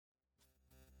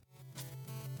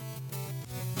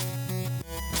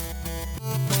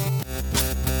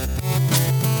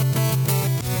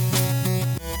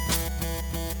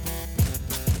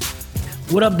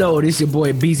What up, though? This is your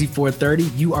boy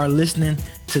BZ430. You are listening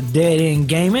to Dead End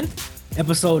Gaming,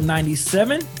 episode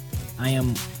 97.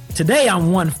 I'm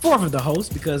 1/4 of the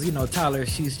host because Tyler,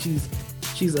 she's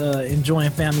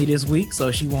enjoying family this week, so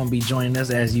she won't be joining us,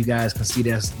 as you guys can see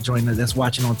that's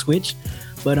watching on Twitch.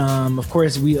 But of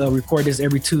course, we record this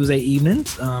every Tuesday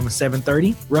evenings,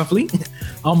 7:30 roughly,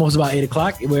 almost about 8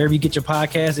 o'clock. Wherever you get your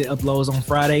podcast, it uploads on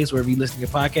Fridays. Wherever you listen to your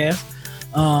podcast.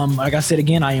 Like I said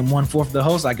again, I am 1/4 of the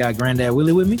host. I got Granddad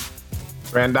Willie with me.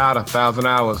 Granddad, 1,000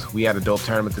 hours. We had adult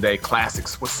tournament today.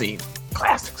 Classics. What's seen?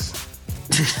 Classics.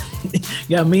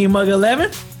 Got Mean Mug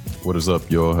 11. What is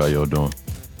up, y'all? How y'all doing?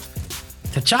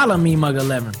 T'Challa Mean Mug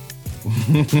 11.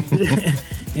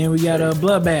 And we got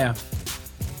Bloodbath.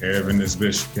 Kevin this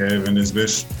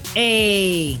bitch.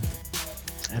 Hey.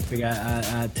 I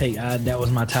figured that was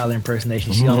my Tyler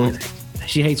impersonation.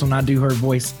 She hates when I do her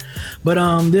voice. But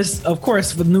this, of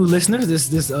course, for new listeners,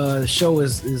 this show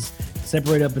is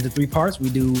separated up into 3 parts. We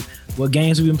do what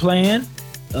games we've been playing,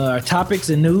 topics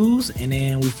and news, and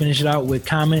then we finish it out with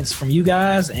comments from you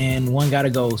guys and One Gotta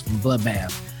Goes from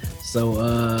Bloodbath. So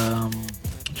I'm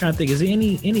trying to think, is there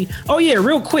any? Oh yeah,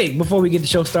 real quick before we get the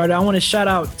show started, I want to shout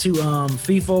out to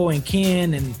FIFO and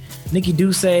Ken and Nikki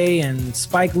Duce and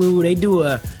Spike Lou. They do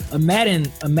a Madden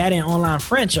online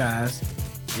franchise.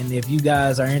 And if you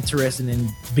guys are interested in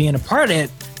being a part of that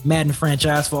Madden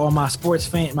franchise for all my sports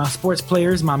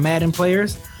players, my Madden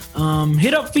players,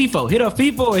 hit up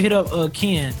FIFO or hit up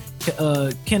Ken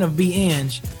of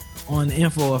B-Eng on the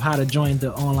info of how to join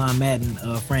the online Madden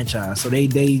franchise. So I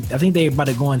think they're about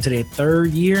to go into their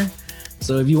 3rd year.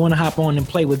 So if you want to hop on and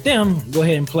play with them, go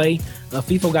ahead and play.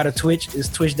 FIFO got a Twitch. It's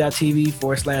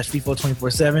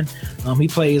twitch.tv/FIFO247. He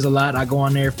plays a lot. I go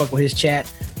on there, fuck with his chat.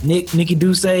 Nikki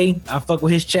Duce, I fuck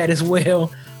with his chat as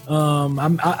well.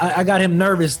 I got him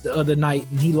nervous the other night,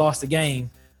 and he lost the game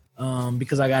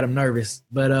because I got him nervous.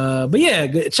 But yeah,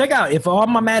 check out. If all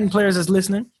my Madden players is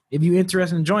listening, if you're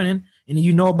interested in joining, and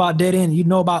you know about Dead End, you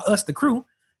know about us, the crew,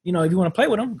 if you want to play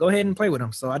with them, go ahead and play with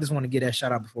them. So I just want to get that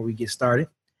shout out before we get started.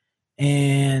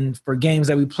 And for games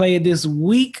that we played this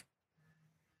week,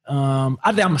 I think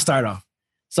I'm gonna start off.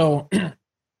 So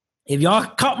if y'all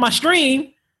caught my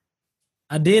stream,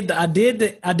 I did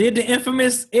the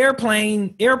infamous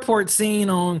airport scene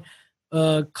on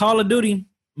Call of Duty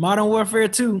Modern Warfare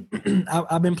 2.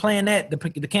 I've been playing that the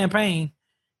campaign,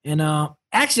 and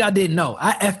actually I didn't know.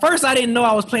 At first I didn't know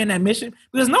I was playing that mission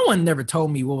because no one never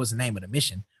told me what was the name of the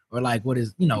mission or like what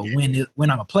is when I'm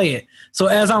gonna play it. So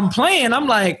as I'm playing, I'm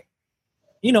like,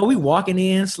 we walking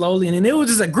in slowly, and then it was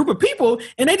just a group of people,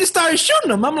 and they just started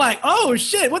shooting them. I'm like, oh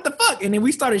shit, what the fuck? And then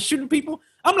we started shooting people.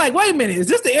 I'm like, wait a minute, is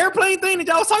this the airplane thing that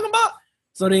y'all was talking about?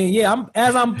 So then, yeah,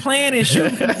 as I'm playing and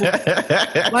shooting people,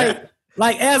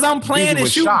 like as I'm playing and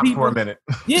shooting people, for a minute.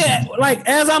 Yeah, like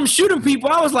as I'm shooting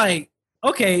people, I was like,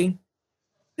 okay,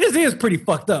 this is pretty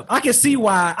fucked up. I can see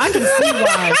why.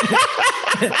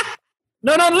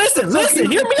 No, listen.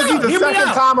 Hear me out.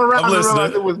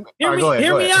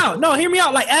 Hear me out. No, hear me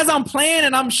out. Like as I'm playing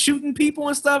and I'm shooting people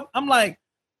and stuff, I'm like,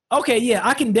 okay, yeah,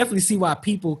 I can definitely see why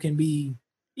people can be,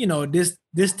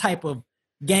 this type of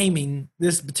gaming,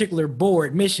 this particular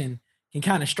board mission can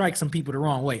kind of strike some people the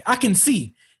wrong way. I can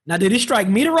see. Now, did it strike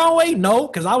me the wrong way? No,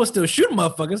 because I was still shooting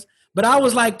motherfuckers. But I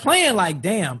was like playing like,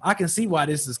 damn, I can see why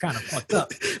this is kind of fucked up.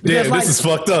 Because, this is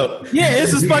fucked up. Yeah,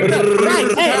 this is fucked up.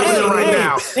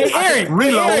 Right. Hey, Eric.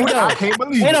 Reload. I can't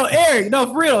believe it. Eric, no,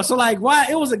 for real. So like, why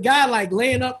it was a guy like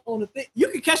laying up on the thing. You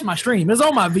can catch my stream. It's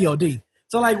on my VOD.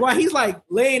 So like, why he's like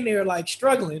laying there like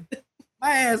struggling. My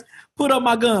ass put up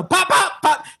my gun. Pop, pop,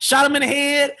 pop. Shot him in the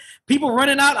head. People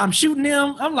running out. I'm shooting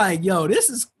him. I'm like, yo, this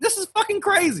is fucking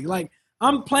crazy. Like,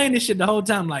 I'm playing this shit the whole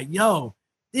time. Like, yo,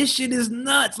 this shit is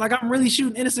nuts. Like, I'm really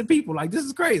shooting innocent people. Like, this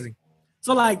is crazy.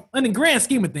 So, like, in the grand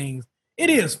scheme of things, it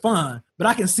is fun, but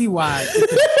I can see why.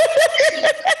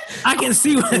 I can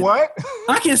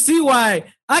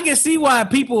see why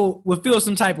people would feel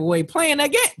some type of way playing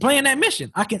that game, playing that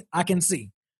mission. I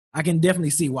can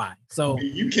definitely see why. So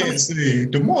you can't say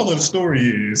the moral of the story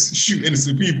is shoot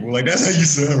innocent people. Like that's how you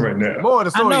sound right now. Moral of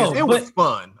the story is it was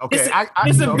fun. Okay,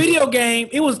 it's a video game.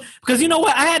 It was because you know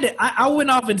what I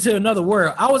went off into another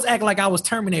world. I was acting like I was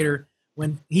Terminator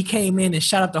when he came in and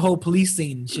shot up the whole police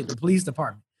scene and shit, the police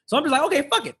department. So I'm just like, okay,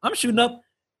 fuck it. I'm shooting up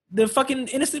the fucking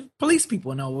innocent police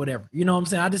people and whatever. You know what I'm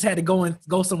saying? I just had to go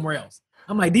somewhere else.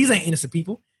 I'm like, these ain't innocent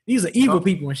people. These are evil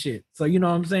people and shit. So you know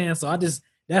what I'm saying? So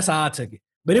that's how I took it.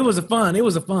 But it was a fun.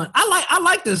 I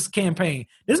like this campaign.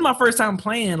 This is my first time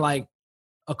playing like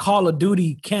a Call of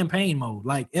Duty campaign mode,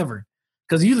 like ever.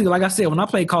 Because usually, like I said, when I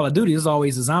play Call of Duty, it's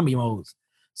always the zombie modes.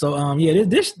 So yeah,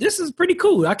 this is pretty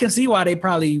cool. I can see why they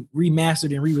probably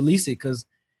remastered and re-released it because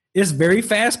it's very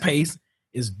fast paced.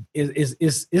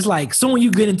 It's like soon when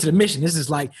you get into the mission, this is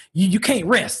like you can't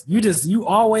rest. You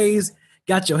always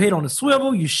got your head on the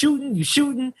swivel. You shooting,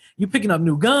 you picking up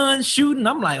new guns, shooting.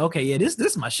 I'm like, okay, yeah, this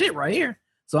is my shit right here.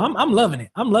 So I'm loving it.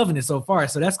 I'm loving it so far.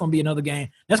 So that's gonna be another game.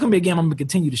 That's gonna be a game I'm gonna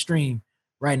continue to stream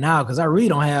right now because I really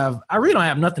don't have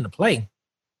nothing to play.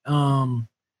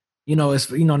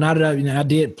 It's now that I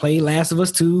did play Last of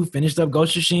Us 2, finished up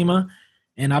Ghost of Tsushima,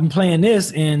 and I'm playing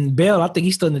this. And Bell, I think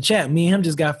he's still in the chat. Me and him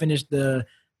just got finished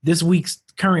this week's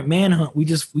current manhunt. We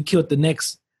killed the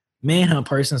next manhunt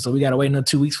person, so we gotta wait another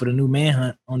 2 weeks for the new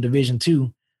manhunt on Division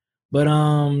 2. But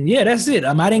yeah, that's it.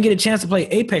 I didn't get a chance to play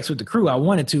Apex with the crew. I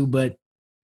wanted to, but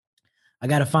I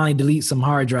gotta finally delete some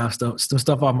hard drive stuff, some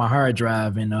stuff off my hard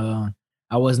drive, and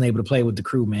I wasn't able to play with the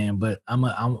crew, man. But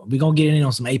we're gonna get in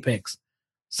on some Apex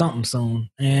something soon,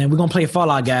 and we're gonna play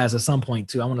Fallout Guys at some point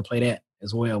too. I want to play that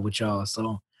as well with y'all.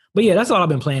 So, but yeah, that's all I've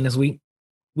been playing this week.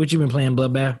 What you been playing,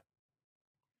 Bloodbath?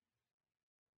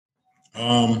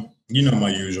 My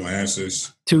usual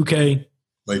answers. 2K.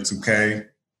 Play 2K.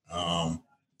 I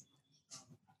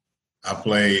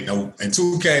played in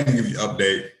 2K. To give you an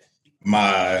update,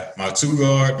 my two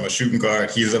guard, my shooting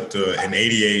guard, he's up to an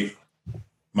 88.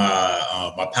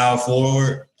 My power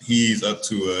forward, he's up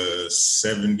to a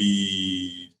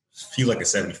 70. He's like a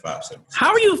 75. 70. How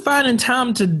are you finding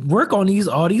time to work on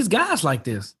all these guys like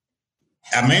this?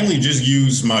 I mainly just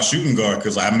use my shooting guard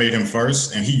because I made him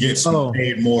first, and he gets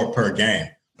paid more per game.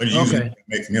 But it's usually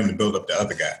making him to build up the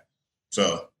other guy.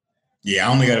 So yeah,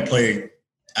 I only got to play.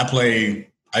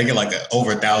 I get like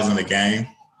over 1,000 a game,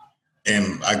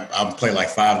 and I'll play like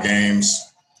 5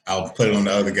 games. I'll put it on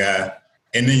the other guy.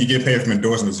 And then you get paid from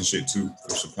endorsements and shit too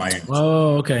for supplying.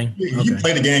 Oh, okay. You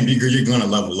play the game, you're gonna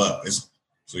level up.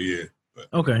 So yeah. But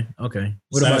okay.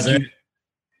 What about you?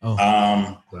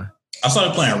 I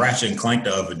started playing Ratchet and Clank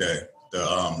the other day.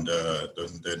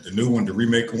 The new one, the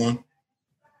remake one.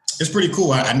 It's pretty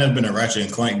cool. I never been a Ratchet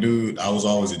and Clank dude. I was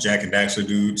always a Jack and Daxter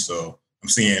dude. So I'm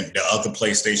seeing the other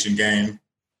PlayStation game.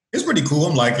 It's pretty cool.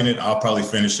 I'm liking it. I'll probably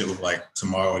finish it with like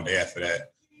tomorrow or the day after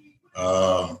that.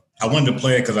 I wanted to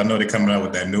play it because I know they're coming out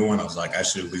with that new one. I was like, I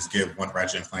should at least give one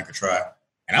Ratchet and Clank a try.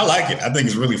 And I like it. I think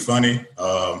it's really funny.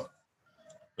 What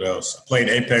else? I played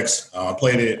Apex. I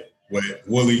played it with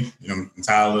Wooly, and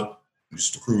Tyler, and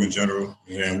just the crew in general.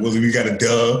 And Wooly, we got a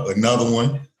dub, another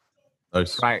one.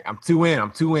 Nice. Right, I'm 2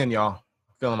 in, y'all.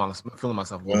 Feeling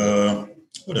myself.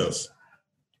 What else?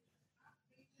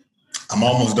 I'm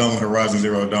almost done with Horizon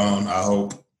Zero Dawn, I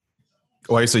hope.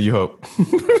 Why you say you hope?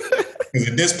 Because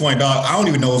at this point, dog, I don't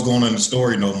even know what's going on in the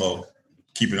story no more.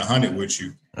 Keep it 100 with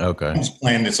you. Okay. I'm just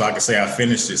playing it so I can say I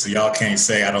finished it, so y'all can't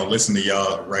say I don't listen to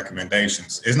y'all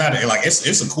recommendations. It's not like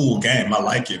it's a cool game. I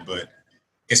like it, but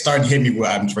it's starting to hit me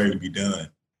where I'm just ready to be done.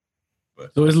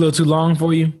 So it's a little too long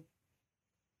for you?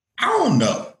 I don't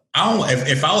know.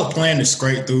 If I was playing it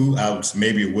straight through,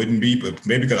 maybe it wouldn't be, but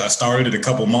maybe because I started it a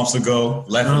couple months ago,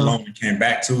 left it alone and came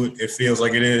back to it, it feels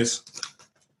like it is.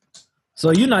 So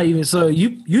you're not even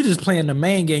you just playing the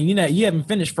main game. You haven't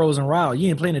finished Frozen Wild. You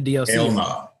ain't playing the DLC. Hell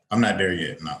no. I'm not there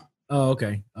yet, no. Oh,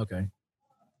 okay.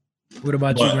 What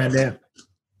about you, Granddad?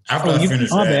 After I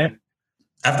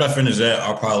finish that,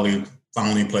 I'll probably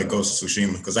finally play Ghost of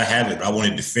Tsushima because I had it. I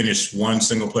wanted to finish one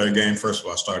single player game first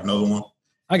before I start another one.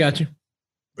 I got you.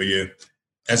 But yeah,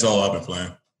 that's all I've been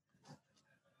playing.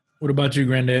 What about you,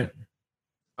 Granddad?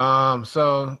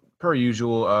 So per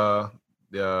usual,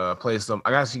 played some.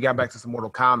 I actually got back to some Mortal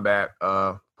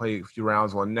Kombat. Played a few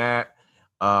rounds on that.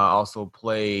 Also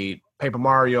played Paper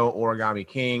Mario Origami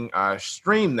King.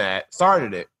 Streamed that.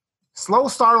 Started it. Slow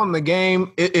start on the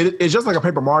game. It's just like a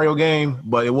Paper Mario game,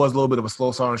 but it was a little bit of a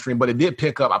slow start on stream. But it did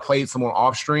pick up. I played some more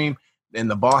off stream, and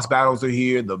the boss battles are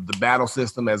here. The battle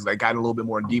system has got a little bit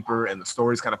more deeper, and the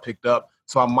story's kind of picked up.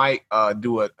 So I might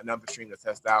do another stream to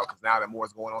test out because now that more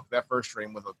is going on. That first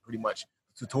stream was a pretty much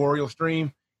tutorial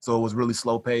stream. So it was really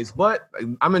slow paced, but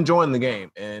I'm enjoying the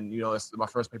game. And, it's my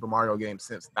first Paper Mario game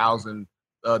since Thousand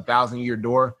Year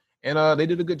Door. And they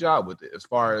did a good job with it as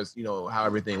far as, how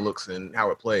everything looks and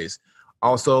how it plays.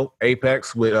 Also,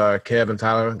 Apex with Kev and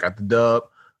Tyler got the dub.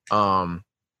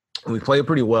 We played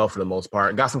pretty well for the most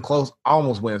part. Got some close,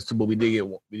 almost wins too, but we did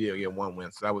get one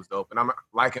win. So that was dope. And I'm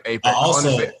liking Apex. I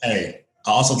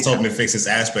also told him to fix his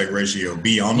aspect ratio.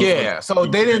 So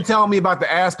they didn't tell me about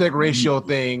the aspect ratio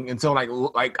thing until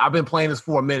like I've been playing this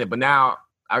for a minute, but now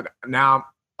I'm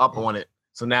up on it.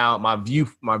 So now my view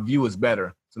is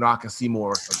better. So now I can see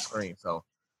more of the screen. So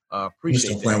You're Appreciate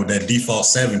still playing with that default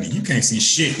 70. You can't see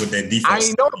shit with that default. I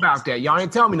ain't know about that. Y'all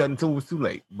ain't tell me nothing until it was too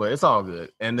late, but it's all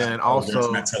good. And then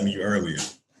also, not telling you earlier.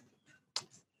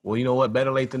 Well, you know what?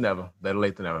 Better late than never. Better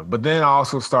late than never. But then I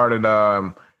also started.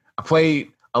 I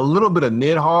played a little bit of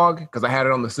Nidhogg because I had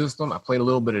it on the system. I played a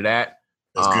little bit of that.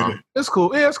 That's good. It's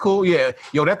cool. Yeah, it's cool. Yeah,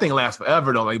 yo, that thing lasts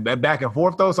forever though. Like back and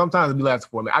forth though. Sometimes it be lasting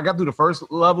for me. I got through the first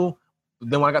level, but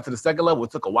then when I got to the second level,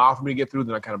 it took a while for me to get through.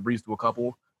 Then I kind of breezed through a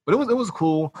couple. But it was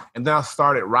cool. And then I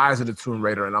started Rise of the Tomb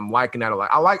Raider, and I'm liking that a lot.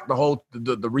 I like the whole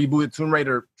the rebooted Tomb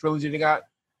Raider trilogy they got.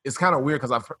 It's kind of weird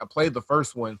because I played the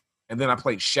first one, and then I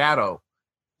played Shadow.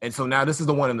 And so now this is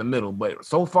the one in the middle. But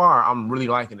so far, I'm really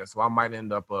liking it. So I might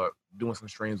end up doing some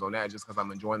streams on that just because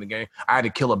I'm enjoying the game. I had to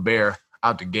kill a bear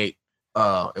out the gate.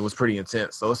 It was pretty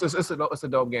intense. So it's a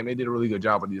dope game. They did a really good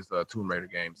job with these Tomb Raider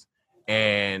games.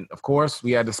 And, of course,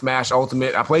 we had the Smash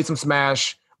Ultimate. I played some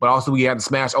Smash, but also we had the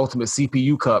Smash Ultimate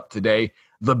CPU Cup today.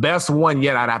 The best one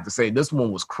yet, I'd have to say. This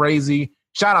one was crazy.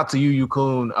 Shout out to Yu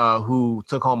Kun, who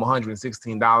took home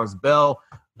 $116. Bell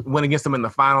went against him in the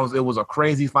finals. It was a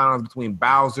crazy finals between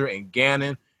Bowser and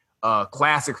Ganon.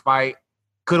 Classic fight.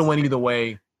 Could have went either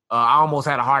way. I almost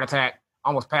had a heart attack.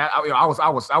 Almost passed.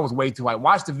 I was way too high.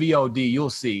 Watch the VOD. You'll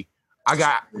see. I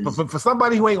got for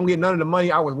somebody who ain't gonna get none of the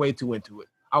money. I was way too into it.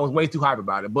 I was way too hype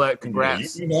about it. But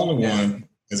congrats. You're the only one.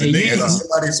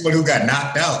 Somebody who got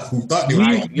knocked out who thought they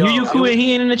were.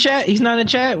 He ain't in the chat. He's not in the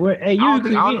chat. Hey,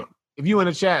 if you in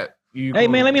the chat, hey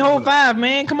man, let me hold 5,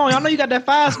 man. Come on, I know you got that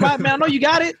 5 spot, man. I know you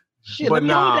got it. Shit, but let me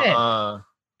hold that.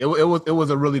 It was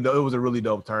a really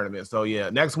dope tournament. So yeah,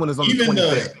 next one is on the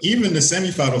 25th. Even the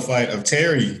semifinal fight of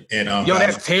Terry and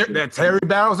that Terry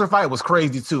Bowser fight was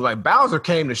crazy too. Like Bowser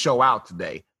came to show out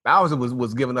today. Bowser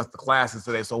was giving us the classes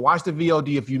today. So watch the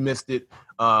VOD if you missed it.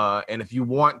 And if you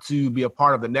want to be a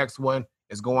part of the next one,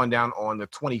 it's going down on the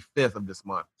 25th of this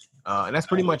month. And that's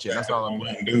pretty much it. That's all I'm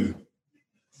going to do.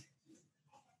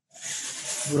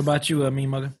 What about you, Mean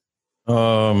Mugger?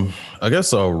 I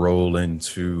guess I'll roll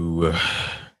into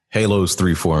Halos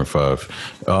 3, 4, and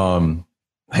 5.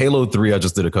 Halo 3, I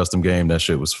just did a custom game. That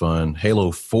shit was fun.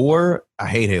 Halo 4, I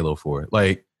hate Halo 4.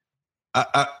 Like,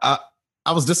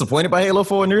 I was disappointed by Halo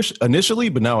 4 initially,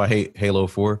 but now I hate Halo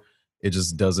 4. It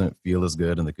just doesn't feel as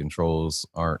good, and the controls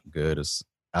aren't good.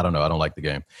 I don't know. I don't like the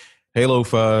game. Halo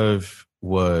 5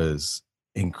 was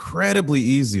incredibly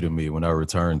easy to me when I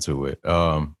returned to it.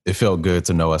 It felt good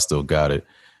to know I still got it.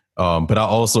 But I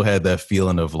also had that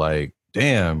feeling of like,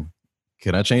 damn,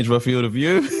 can I change my field of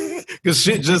view? Because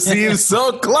shit just seems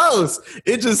so close.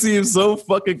 It just seems so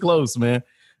fucking close, man.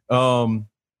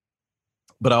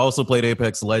 But I also played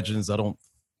Apex Legends. I don't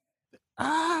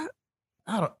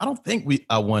think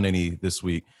I won any this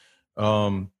week.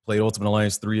 Played Ultimate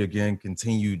Alliance 3 again.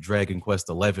 Continued Dragon Quest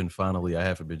 11. Finally, I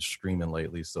haven't been streaming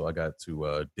lately, so I got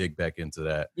to dig back into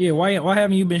that. Yeah, why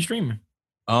haven't you been streaming?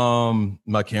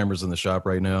 My camera's in the shop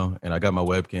right now, and I got my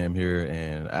webcam here,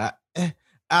 and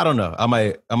I don't know. I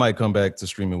might come back to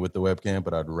streaming with the webcam,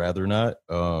 but I'd rather not.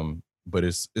 But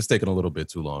it's taking a little bit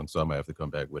too long, so I might have to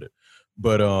come back with it.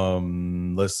 But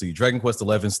let's see. Dragon Quest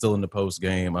 11 still in the post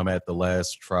game. I'm at the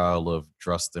last trial of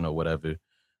Drustin or whatever.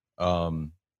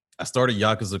 I started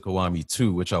Yakuza Kiwami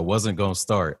 2, which I wasn't gonna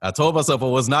start. I told myself I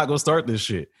was not gonna start this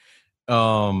shit.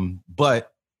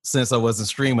 But since I wasn't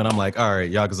streaming, I'm like, all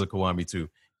right, Yakuza Kiwami 2.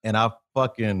 And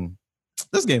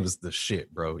this game is the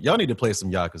shit, bro. Y'all need to play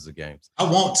some Yakuza games. I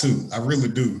want to. I really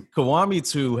do. Kiwami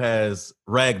 2 has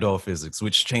ragdoll physics,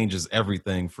 which changes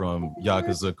everything from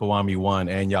Yakuza Kiwami 1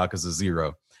 and Yakuza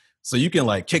 0. So you can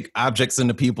like kick objects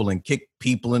into people and kick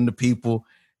people into people.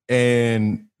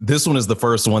 And this one is the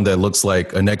first one that looks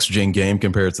like a next-gen game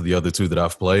compared to the other two that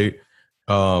I've played.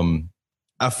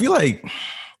 I feel like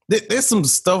there's some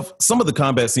stuff. Some of the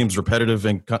combat seems repetitive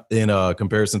in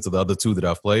comparison to the other two that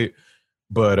I've played.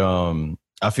 But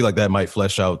I feel like that might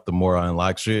flesh out the more I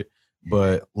unlock shit.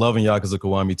 But loving Yakuza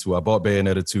Kiwami 2. I bought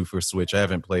Bayonetta 2 for Switch. I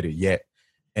haven't played it yet.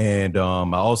 And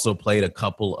I also played a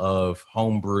couple of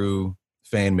homebrew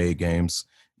fan-made games.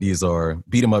 These are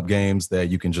beat-em-up games that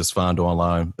you can just find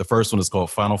online. The first one is called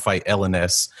Final Fight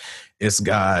LNS. It's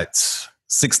got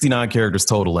 69 characters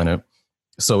total in it.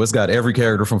 So it's got every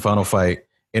character from Final Fight,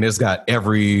 and it's got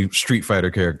every Street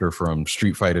Fighter character from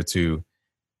Street Fighter 2,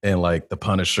 and like the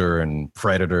Punisher and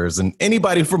Predators and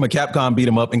anybody from a Capcom beat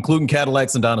 'em up, including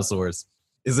Cadillacs and Dinosaurs,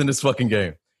 is in this fucking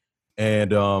game.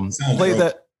 And played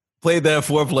that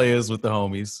 4 players with the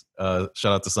homies.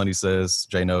 Shout out to Sunny Says,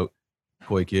 J Note,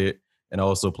 Koi Kid, and I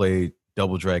also played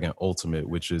Double Dragon Ultimate,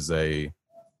 which is a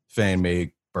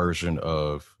fan-made version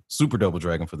of Super Double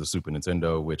Dragon for the Super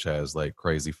Nintendo, which has like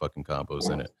crazy fucking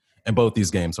combos in it. And both these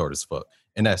games hard as fuck.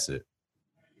 And that's it.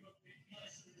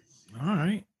 All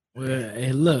right. Well,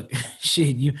 hey, look,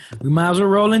 shit, we might as well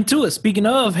roll into it. Speaking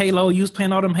of Halo, you was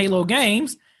playing all them Halo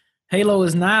games. Halo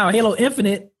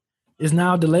Infinite is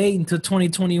now delayed until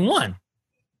 2021.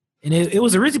 And it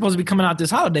was originally supposed to be coming out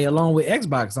this holiday along with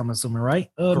Xbox, I'm assuming, right?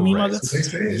 Me, mother?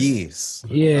 Yes.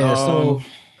 Yeah. So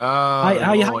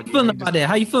how you feeling about that?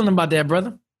 How you feeling about that,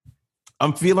 brother?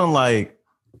 I'm feeling like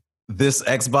this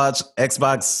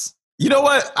Xbox. You know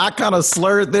what? I kind of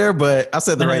slurred there, but I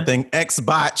said the right thing.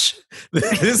 Xbox.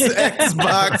 This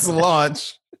Xbox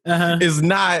launch is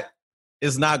not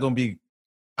going to be.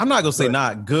 I'm not going to say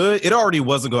not good. It already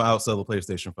wasn't going to outsell the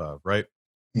PlayStation 5, right?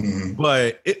 Mm-hmm.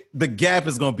 But the gap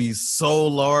is going to be so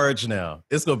large now.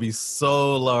 It's going to be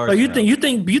so large. So you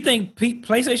think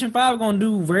PlayStation 5 going to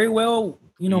do very well?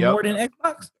 More than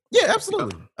Xbox? Yeah,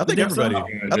 absolutely. I think everybody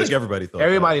thought.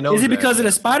 Everybody knows. Is it because of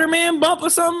the Spider-Man bump or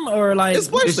something, or like it's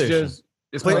PlayStation?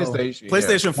 It's PlayStation.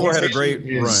 PlayStation 4 had a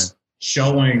great run.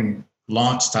 Showing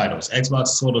launch titles.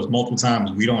 Xbox told us multiple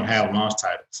times we don't have launch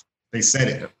titles. They said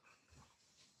it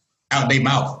out their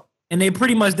mouth. And they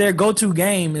pretty much their go-to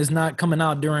game is not coming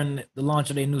out during the launch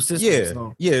of their new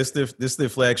system. Yeah, it's their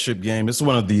flagship game. It's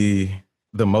one of the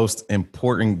most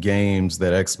important games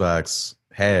that Xbox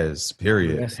has.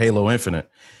 Period. Yes. Halo Infinite,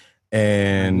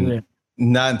 and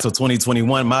not until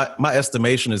 2021. My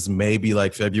estimation is maybe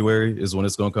like February is when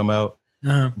it's going to come out.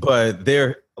 But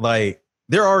there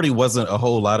already wasn't a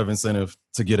whole lot of incentive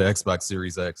to get an Xbox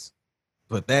Series X.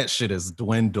 But that shit has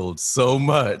dwindled so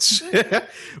much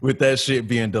with that shit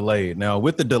being delayed. Now,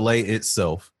 with the delay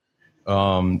itself,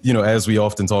 as we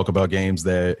often talk about games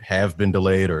that have been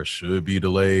delayed or should be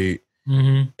delayed,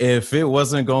 if it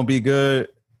wasn't going to be good,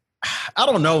 I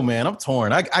don't know, man. I'm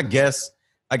torn. I guess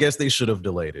they should have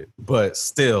delayed it. But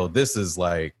still, this is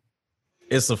like,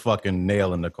 it's a fucking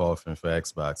nail in the coffin for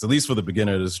Xbox, at least for the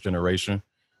beginning of this generation.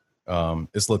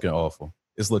 It's looking awful.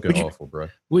 It's looking awful, bro.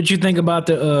 What'd you think about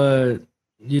the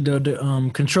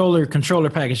controller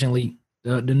packaging leak,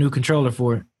 the new controller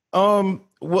for it?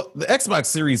 Well, the Xbox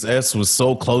Series S was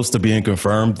so close to being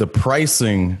confirmed. The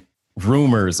pricing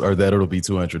rumors are that it'll be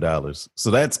 $200.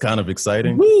 So that's kind of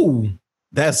exciting. Woo!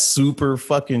 That's super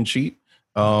fucking cheap.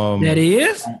 That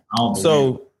is?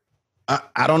 So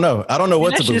I don't know. I don't know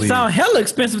what to believe. That sound hella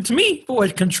expensive to me for a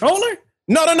controller.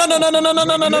 No.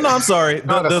 I'm sorry.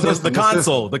 The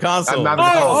console. The console.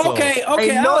 Oh, okay.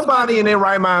 Ain't nobody in their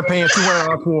right mind paying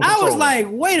 $200. I was like,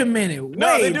 wait a minute.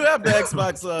 No, they do have the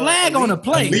Xbox flag on the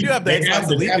plate. They do have the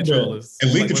Xbox Elite controllers.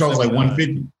 Elite controllers like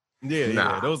 $150.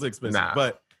 Yeah, those are expensive.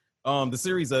 But the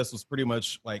Series S was pretty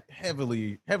much like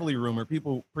heavily rumored.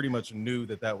 People pretty much knew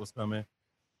that was coming.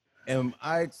 Am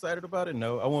I excited about it?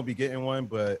 No, I won't be getting one,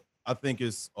 but I think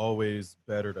it's always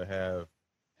better to have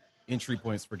entry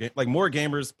points for game. Like more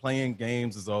gamers playing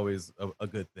games is always a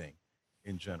good thing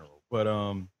in general. But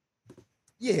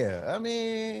yeah, I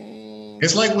mean,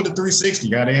 it's like with the 360.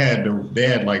 Yeah, they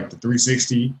had like the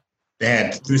 360. They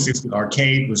had 360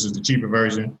 Arcade, which is the cheaper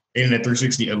version, and the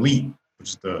 360 Elite, which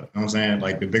is you know what I'm saying,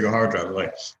 like the bigger hard drive.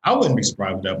 Like I wouldn't be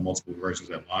surprised if they have multiple versions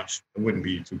at launch. It wouldn't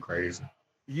be too crazy.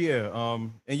 Yeah,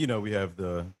 and we have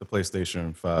the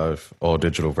PlayStation 5 all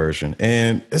digital version,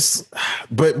 and it's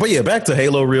but yeah, back to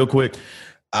Halo real quick.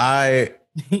 I'm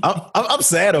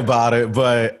sad about it,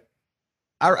 but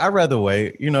I'd rather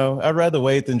wait. I'd rather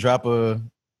wait than drop a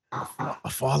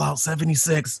Fallout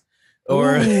 76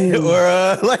 or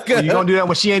like you gonna do that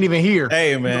when she ain't even here.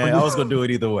 Hey man, I was gonna do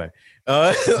it either way.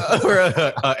 Or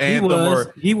a Anthem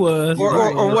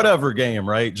or whatever game,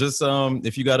 right? Just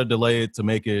if you got to delay it to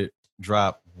make it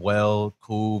drop, well,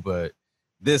 cool, but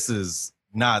this is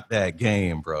not that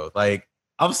game, bro. Like,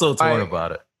 I'm so torn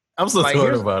about it.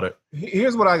 Torn about it.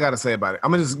 Here's what I got to say about it. I'm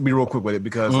gonna just be real quick with it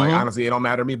because, like, honestly, it don't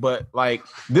matter to me. But like,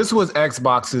 this was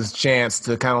Xbox's chance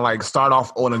to kind of like start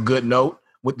off on a good note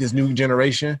with this new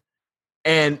generation,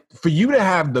 and for you to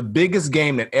have the biggest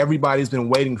game that everybody's been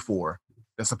waiting for,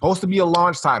 that's supposed to be a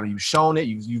launch title. You've shown it.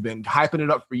 You've been hyping it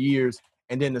up for years,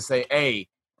 and then to say, "Hey,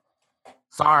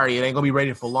 sorry, it ain't gonna be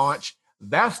ready for launch."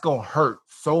 That's gonna hurt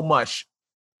so much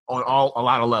on a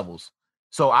lot of levels.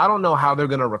 So I don't know how they're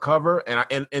gonna recover,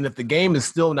 and if the game is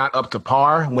still not up to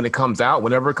par when it comes out,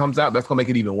 whenever it comes out, that's gonna make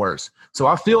it even worse. So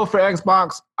I feel for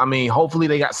Xbox. I mean, hopefully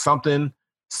they got something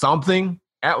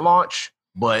at launch,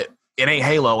 but it ain't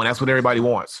Halo, and that's what everybody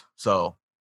wants. So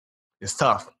it's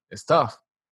tough.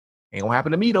 Ain't gonna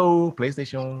happen to me though.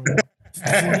 PlayStation.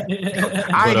 I ain't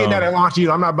getting that at launch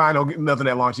either. I'm not buying nothing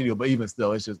at launch either. But even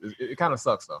still, it's just it kind of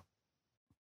sucks though.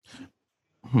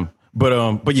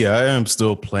 But yeah, I am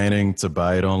still planning to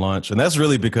buy it on launch, and that's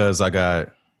really because I got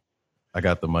I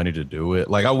got the money to do it.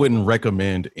 Like, I wouldn't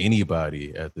recommend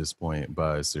anybody at this point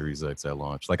buy a Series X at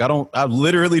launch. Like, I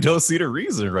literally don't see the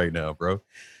reason right now, bro.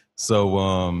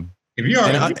 So, if you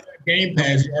already get Game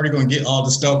Pass, you're already going to get all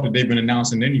the stuff that they've been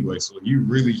announcing anyway. So you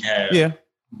really have.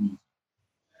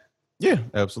 Yeah,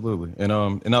 absolutely. And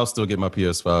I'll still get my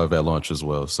PS5 at launch as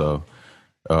well. So,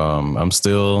 I'm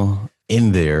still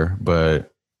in there, but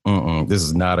this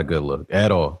is not a good look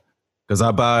at all. Because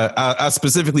I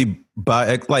specifically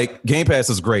buy, like, Game Pass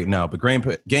is great now, but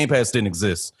Game Pass didn't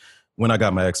exist when I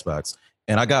got my Xbox.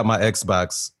 And I got my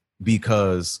Xbox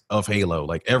because of Halo.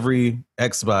 Like, every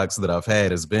Xbox that I've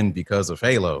had has been because of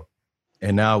Halo.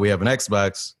 And now we have an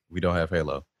Xbox, we don't have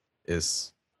Halo.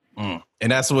 And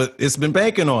that's what it's been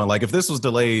banking on. Like, if this was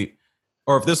delayed,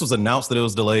 or if this was announced that it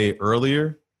was delayed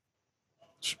earlier,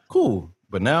 cool.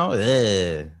 But now,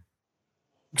 yeah,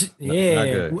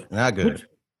 not good.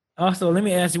 Also, let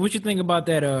me ask you, what you think about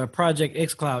that Project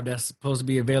xCloud that's supposed to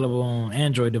be available on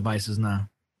Android devices now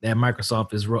that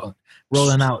Microsoft is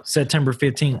rolling out September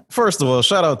 15th? First of all,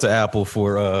 shout out to Apple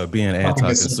for being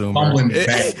anti-consumer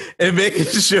and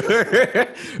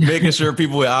making sure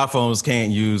people with iPhones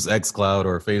can't use xCloud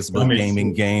or Facebook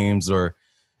gaming games or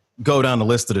go down the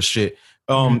list of the shit.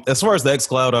 As far as the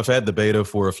xCloud, I've had the beta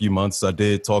for a few months. I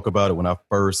did talk about it when I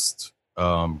first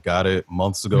got it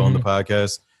months ago on the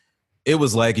podcast. It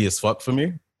was laggy as fuck for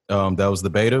me. That was the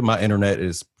beta. My internet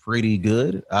is pretty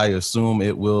good. I assume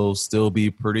it will still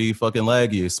be pretty fucking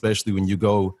laggy, especially when you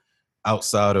go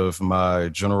outside of my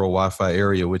general Wi-Fi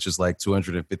area, which is like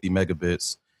 250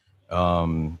 megabits.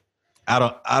 I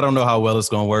don't know how well it's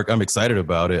going to work. I'm excited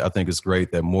about it. I think it's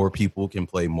great that more people can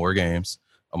play more games.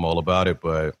 I'm all about it,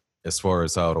 but as far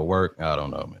as how it'll work, I don't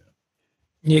know, man.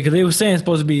 Yeah, because they were saying it's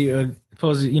supposed to be,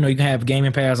 you can have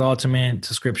Gaming Pass Ultimate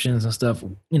subscriptions and stuff,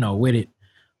 with it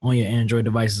on your Android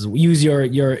devices. Use your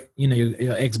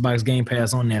Xbox Game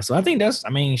Pass on that. So I think that's,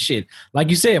 shit.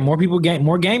 Like you said, more people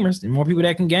more gamers and more people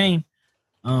that can game.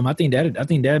 I think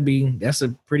that's a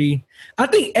pretty. I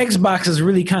think Xbox is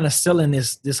really kind of selling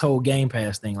this whole Game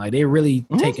Pass thing. Like, they're really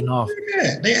taking off.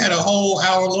 Yeah, they had a whole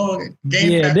hour long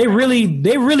Game Pass. They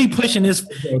really pushing this.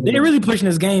 They're really pushing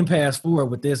this Game Pass forward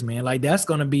with this, man. Like, that's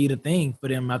gonna be the thing for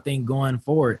them. I think going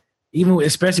forward,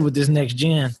 especially with this next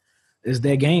gen, is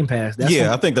their Game Pass.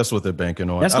 I think that's what they're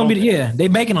banking on. That's gonna be they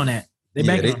banking on that. They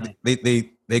banking on that.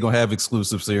 They gonna have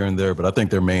exclusives here and there, but I think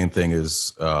their main thing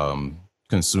is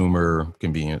consumer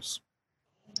convenience.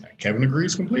 Kevin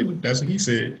agrees completely. That's what he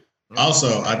said.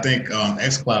 Also, I think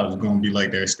xCloud is going to be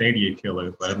like their Stadia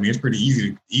killer, but it's pretty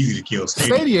easy to kill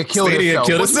Stadia. Stadia killed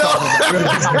itself.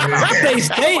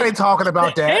 Nobody talking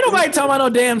about that. Ain't nobody talking about no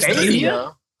damn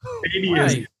Stadia.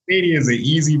 Stadia is an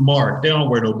easy mark. They don't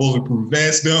wear no bulletproof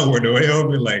vests. They don't wear no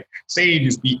helmet. Like, Stadia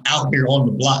just be out here on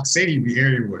the block. Stadia be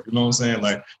everywhere. You know what I'm saying?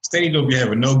 Like, Stadia don't be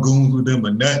having no goons with them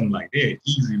or nothing. Like, they're an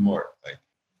easy mark. Like,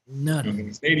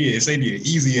 nothing. Stadia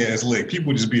easy ass lick.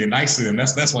 People just being nice to them.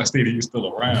 That's why Stadia is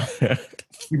still around.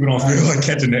 People don't feel like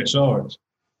catching that charge.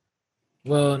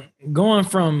 Well, going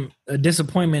from a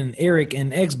disappointment in Eric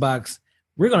and Xbox,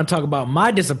 we're going to talk about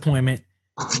my disappointment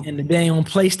in the day on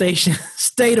PlayStation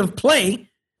State of Play.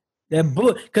 That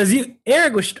book, because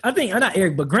Eric was, I think, not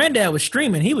Eric, but Granddad was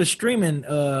streaming. He was streaming.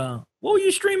 What were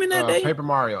you streaming that day? Paper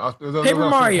Mario. Paper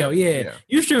Mario, yeah.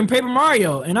 You streaming Paper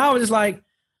Mario, and I was just like,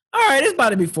 all right, it's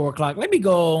about to be 4:00. Let me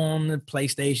go on the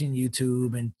PlayStation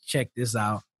YouTube and check this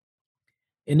out.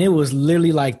 And it was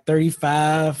literally like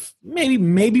 35,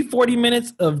 maybe 40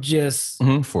 minutes of just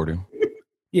 40.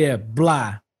 Yeah,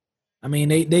 blah.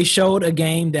 They showed a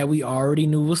game that we already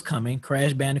knew was coming,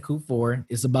 Crash Bandicoot 4.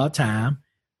 It's about time.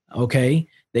 Okay.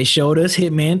 They showed us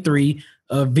Hitman 3,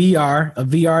 a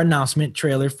VR announcement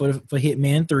trailer for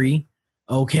Hitman 3.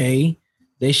 Okay.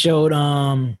 They showed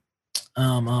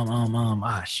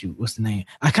what's the name?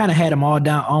 I kind of had them all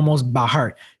down almost by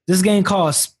heart. This game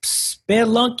called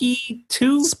Spelunky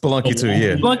 2. Spelunky 2,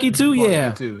 yeah. Spelunky 2,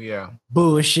 yeah. 2, yeah.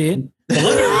 Bullshit. They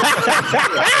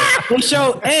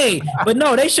showed, but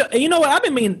no, they show. You know what? I've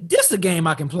been meaning this is a game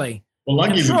I can play.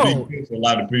 Spelunky's a big thing for a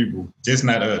lot of people, just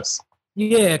not us.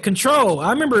 Yeah, Control.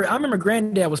 I remember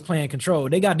Granddad was playing Control.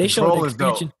 They showed the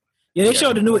expansion. Dope. Yeah, they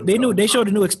showed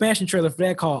the new expansion trailer for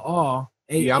that called Awe.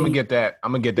 Yeah, I'm gonna get that.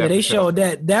 Yeah, they showed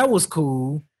that. That was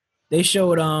cool. They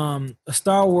showed a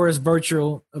Star Wars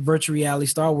virtual reality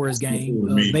Star Wars game,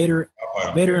 Vader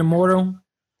Immortal.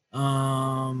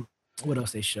 What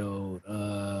else they showed?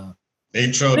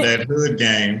 They showed that Hood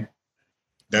game.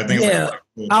 That thing.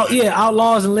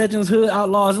 Outlaws and Legends. Hood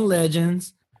Outlaws and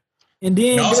Legends. And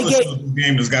then they also showed this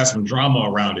game that's got some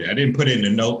drama around it. I didn't put it in the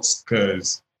notes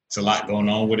because it's a lot going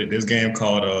on with it. This game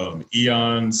called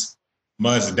Eons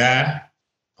Must Die.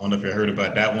 I I don't know if you heard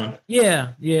about that one.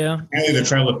 Yeah. Apparently the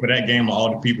trailer for that game,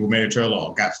 all the people who made the trailer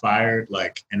all got fired,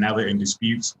 like, and now they're in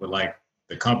disputes with like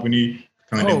the company.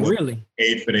 Oh, really?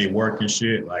 Paid for their work and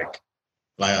shit.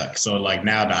 So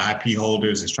now the IP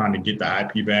holders is trying to get the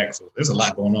IP back. So there's a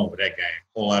lot going on with that game.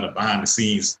 A whole lot of behind the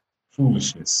scenes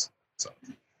foolishness. So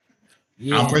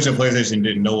Yeah. I'm pretty sure PlayStation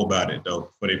didn't know about it though,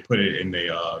 but they put it in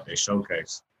their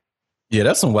showcase. Yeah,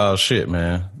 that's some wild shit,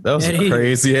 man. That was a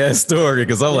crazy ass story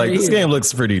because I'm like, this game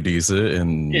looks pretty decent,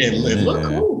 and it looked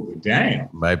cool. Damn,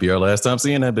 might be our last time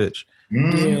seeing that bitch.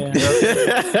 Yeah.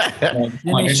 Then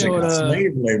they showed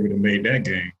slave labor that made that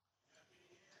game.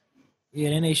 Yeah,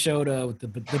 then they showed the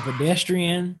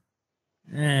pedestrian.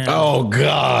 And, oh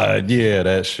God, yeah,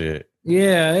 that shit.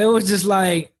 Yeah, it was just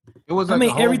like it was. Like I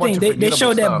mean, everything they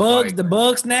showed that bugs, the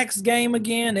Bug Snacks game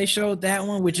again. They showed that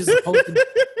one, which is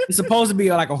supposed to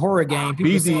be like a horror game.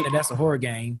 People saying that's a horror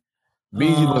game.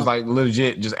 BZ was like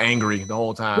legit just angry the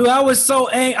whole time. Dude, I was so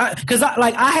angry because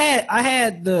I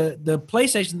had the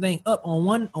PlayStation thing up on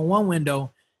one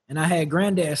window, and I had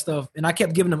Granddad stuff, and I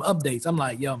kept giving them updates. I'm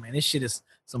like, yo, man, this shit is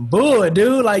some bull,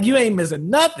 dude. Like, you ain't missing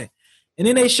nothing. And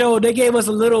then they gave us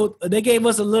a little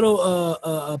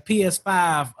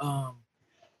PS5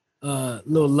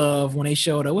 little love when they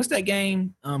showed what's that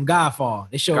game?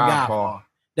 Godfall. They showed Godfall.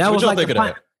 That was like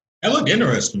that looked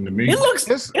interesting to me. It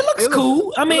looks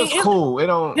cool. I mean, it's cool.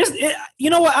 You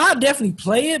know what? I'll definitely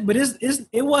play it, but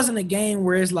it wasn't a game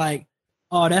where it's like,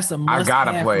 oh, that's a must. I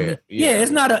gotta play it. Yeah, it's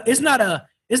not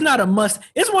a must.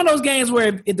 It's one of those games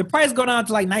where if the price go down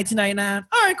to like $19.99,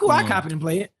 all right, cool, I cop it and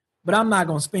play it. But I'm not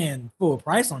gonna spend full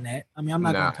price on that. I mean, I'm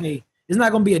not gonna pay. It's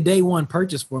not gonna be a day one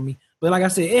purchase for me. But like I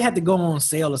said, it had to go on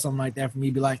sale or something like that for me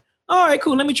to be like, all right,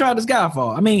 cool, let me try this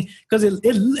Godfall. I mean, because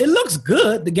it looks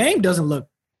good. The game doesn't look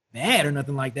bad or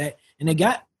nothing like that, and it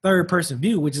got third person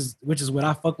view, which is what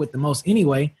I fuck with the most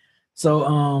anyway.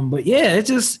 So but yeah, it's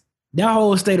just that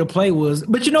whole state of play was.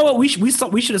 But you know what? We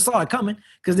should have saw it coming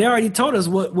because they already told us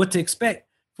what to expect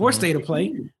for state of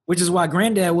play, which is why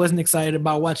Granddad wasn't excited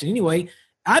about watching anyway.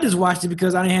 I just watched it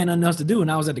because I didn't have nothing else to do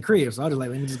and I was at the crib, so I was like,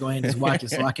 let me just go ahead and just watch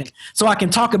it so I can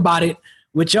talk about it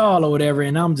with y'all or whatever.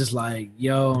 And I'm just like,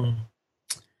 yo.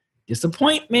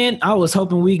 Disappointment. I was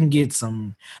hoping we can get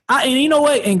some. And you know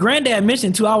what? And Granddad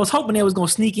mentioned too. I was hoping they was gonna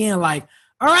sneak in like,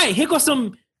 all right, here goes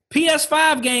some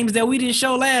PS5 games that we didn't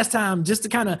show last time, just to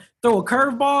kind of throw a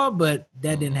curveball. But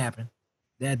that didn't happen.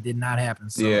 That did not happen.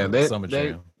 So, yeah, Summer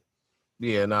Jam.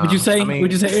 Yeah, no. What'd you say?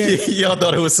 What'd you say? Y'all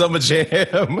thought it was Summer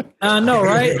Jam. I know,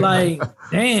 right? Like,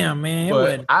 damn,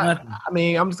 man. I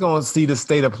mean, I'm just gonna see the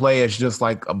state of play as just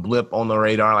like a blip on the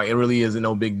radar. Like, it really isn't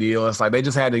no big deal. It's like they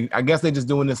just had to. I guess they're just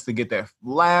doing this to get that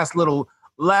last little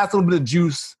bit of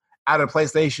juice out of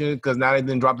PlayStation because now they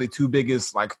didn't drop the two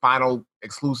biggest like final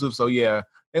exclusives. So yeah,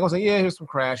 they're gonna say, yeah, here's some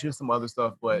Crash, here's some other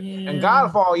stuff. But and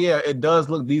Godfall, yeah, it does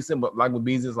look decent. But like with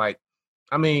Bees, is like.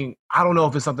 I mean, I don't know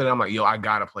if it's something that I'm like, yo, I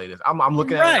gotta play this. I'm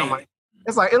looking at it, I'm like,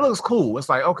 it's like, it looks cool. It's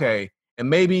like, okay, and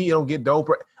maybe it'll get dope.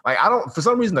 Like, for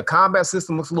some reason, the combat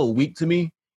system looks a little weak to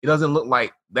me. It doesn't look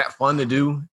like that fun to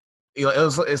do. You know,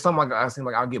 it's something like I seem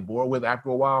like I'll get bored with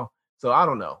after a while. So I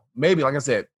don't know. Maybe, like I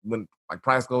said, when like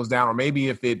price goes down, or maybe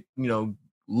if it,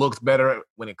 looks better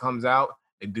when it comes out,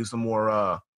 they do some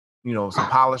more, some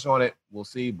polish on it. We'll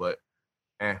see, but,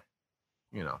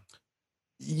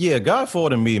 Yeah, Godfall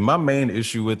to me, my main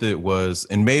issue with it was,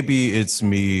 and maybe it's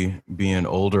me being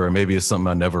older, or maybe it's something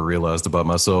I never realized about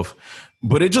myself,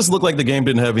 but it just looked like the game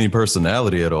didn't have any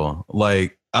personality at all.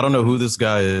 Like, I don't know who this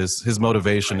guy is. His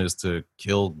motivation is to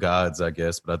kill gods, I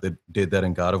guess, but I did that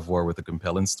in God of War with a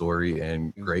compelling story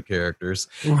and great characters.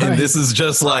 Right. And this is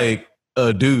just like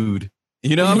a dude.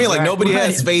 You know what I mean? Like, nobody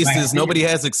has faces, nobody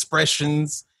has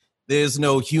expressions. There's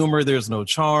no humor, there's no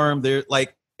charm.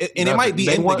 And it might be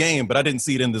in the game, but I didn't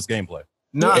see it in this gameplay.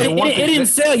 No, it didn't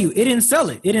sell you. It didn't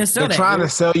sell it. It didn't sell. They're trying to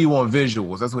sell you on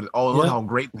visuals. That's what. Look how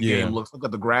great the game looks. Look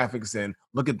at the graphics and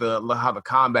look how the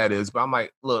combat is. But I'm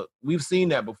like, look, we've seen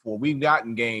that before. We've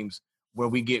gotten games where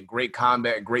we get great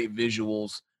combat, great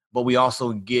visuals, but we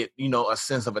also get a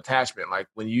sense of attachment. Like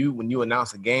when you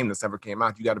announce a game that's ever came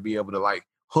out, you got to be able to like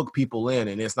hook people in,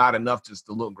 and it's not enough just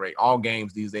to look great. All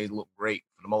games these days look great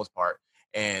for the most part.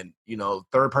 And,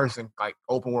 third person, like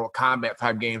open world combat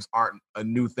type games aren't a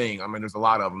new thing. I mean, there's a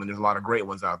lot of them and there's a lot of great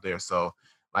ones out there. So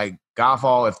like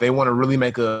Godfall, if they want to really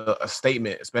make a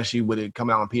statement, especially with it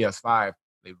coming out on PS5,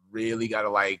 they really got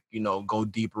to go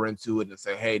deeper into it and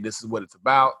say, hey, this is what it's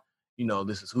about.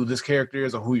 This is who this character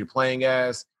is or who you're playing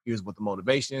as. Here's what the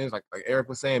motivation is, like Eric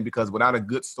was saying, because without a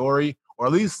good story or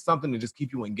at least something to just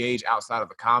keep you engaged outside of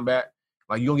the combat,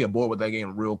 like you'll get bored with that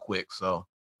game real quick. So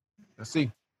let's see.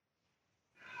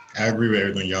 I agree with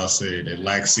everything y'all said. It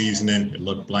lacks seasoning. It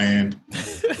looked bland.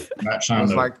 Not trying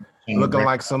It's to. like looking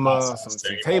like some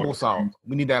table salt.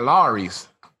 We need that Lawry's,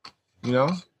 you know.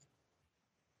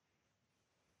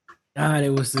 God, it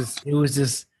was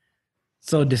just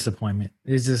so disappointment.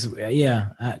 It's just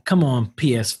come on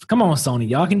Sony,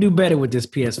 y'all can do better with this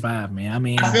PS5, man. I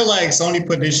mean, I feel like Sony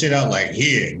put this shit out like,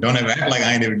 here, don't ever act like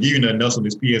I ain't ever giving nothing else on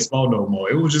this PS4 no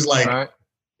more. It was just like. Right.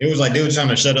 It was like they were trying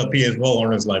to shut up PS4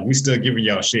 on us. Like, we still giving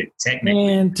y'all shit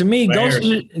technically. And to me, Ghost of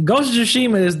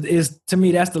Tsushima is to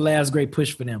me, that's the last great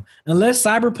push for them. Unless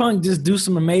Cyberpunk just do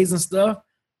some amazing stuff,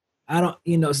 I don't,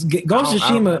 Ghost of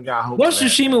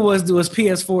Tsushima was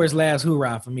PS4's last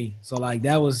hoorah for me. So like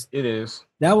that was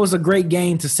a great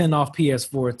game to send off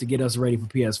PS4 to get us ready for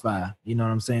PS5. You know what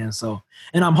I'm saying? So,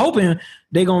 and I'm hoping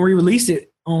they're gonna re-release it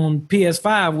on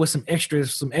PS5 with some extra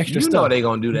stuff. You know they're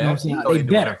gonna do that. They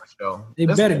better. They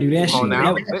better do that shit.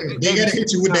 Now. They gotta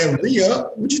hit you with that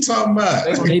re-up. What you talking about?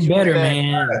 They better,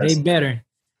 man.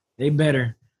 They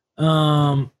better.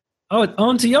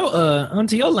 Onto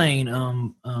your lane,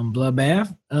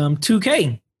 Bloodbath.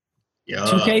 2K. Yeah.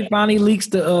 2K finally leaks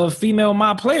the female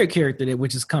My Player character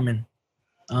which is coming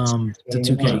to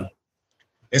 2K.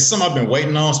 It's something I've been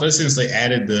waiting on, especially since they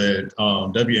added the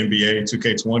WNBA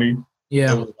 2K20.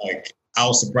 Yeah. It was like, I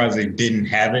was surprised they didn't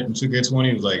have it in 2K20.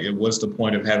 It was like, what's the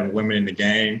point of having women in the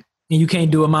game? And you can't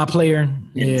do a My Player.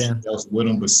 Yeah. Else with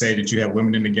them, but say that you have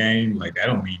women in the game, like that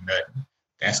don't mean nothing.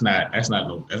 That's not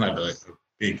a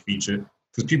big feature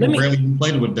because people rarely even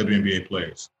play with WNBA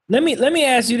players. Let me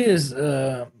ask you this,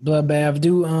 Bloodbath.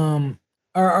 Do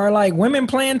are like women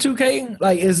playing 2K?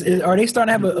 Like are they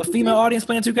starting to have a female audience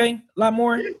playing 2K a lot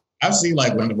more? I see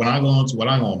like when I go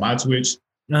on my Twitch.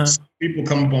 People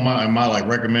come up on my like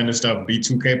recommended stuff be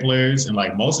 2K players, and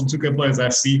like most of the 2K players I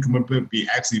see come up be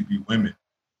women,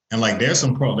 and like there's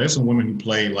some women who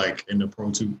play like in the pro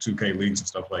 2K leagues and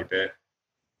stuff like that,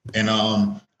 and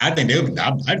I think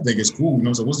it's cool. You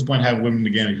know, so what's the point of having women in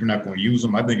the game if you're not going to use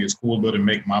them? I think it's cool to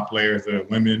make my players that are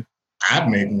women. I'd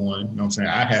make one. You know what I'm saying?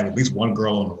 I'd have at least one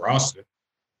girl on the roster.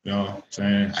 You know what I'm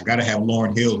saying? I gotta have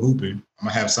Lauren Hill hooping. I'm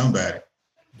gonna have somebody.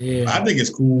 Yeah, I think it's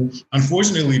cool.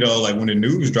 Unfortunately, though, like when the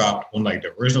news dropped on like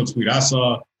the original tweet I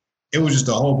saw, it was just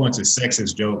a whole bunch of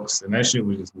sexist jokes, and that shit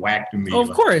was just whack to me.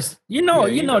 Of course, that's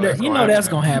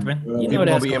gonna happen. You know that's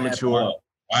gonna be immature.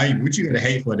 Why? What you gonna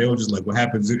hate for? They were just like, what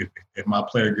happens if my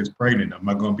player gets pregnant? Am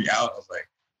I gonna be out? I was like,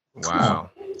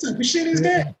 wow, what type of shit is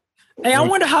that? Hey, I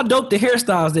wonder how dope the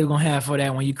hairstyles they're gonna have for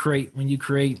that when you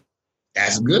create.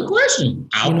 That's a good question.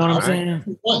 You know what I'm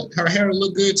saying? Her hair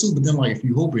look good too, but then like if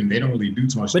you hooping, they don't really do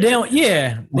too much. But they don't.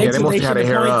 Yeah, they put their shit in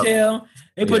the ponytail.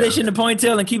 They put their shit in the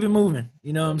ponytail and keep it moving.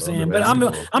 You know what I'm saying? But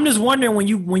I'm just wondering when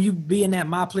you be in that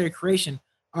My Player creation,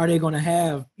 are they going to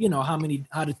have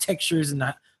how the textures and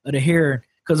the hair?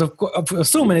 Because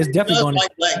assuming it's definitely going to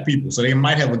like black people, so they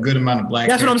might have a good amount of black.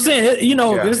 That's hair. What I'm saying.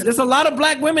 There's a lot of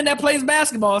black women that plays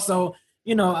basketball, so.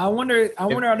 I wonder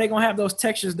are they gonna have those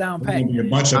textures down pat? A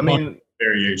bunch of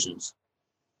variations.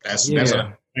 That's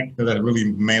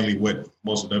really mainly what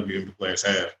most of WNBA players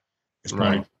have. It's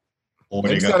probably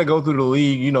they just gotta go through the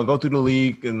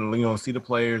league, and see the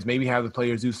players, maybe have the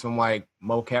players do some like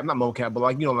not mocap, but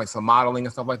like some modeling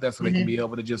and stuff like that, so they can be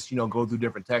able to just go through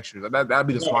different textures. That'd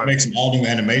be the smart. Make some all new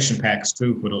animation packs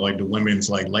too for the women's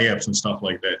like layups and stuff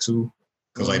like that too,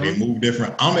 because like they move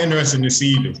different. I'm interested to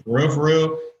see for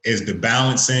real is the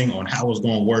balancing on how it's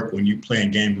going to work when you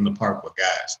playing games in the park with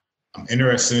guys. I'm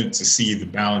interested to see the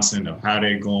balancing of how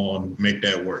they're going to make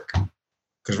that work.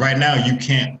 Because right now you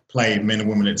can't play men and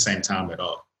women at the same time at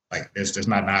all. Like that's just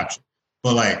not an option.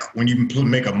 But like when you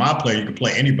make a My Player, you can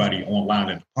play anybody online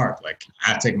in the park. Like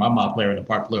I take my My Player in the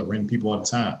park, play ring people all the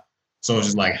time. So it's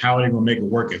just like, how are they going to make it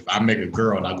work if I make a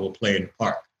girl and I go play in the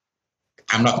park?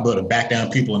 I'm not gonna be able to back down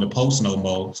people in the post no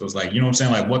more. So it's like, you know what I'm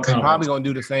saying? Like what kind of probably gonna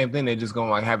do the same thing. They're just gonna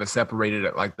like have it separated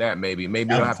like that. Maybe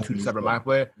they'll have two separate My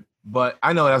Player. But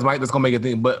I know that's gonna make a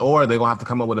thing. Or they're gonna have to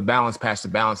come up with a balance patch to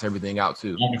balance everything out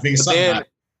too.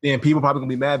 Then people probably gonna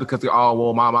be mad because they're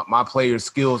my player's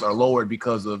skills are lowered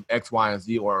because of X, Y, and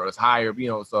Z, or it's higher.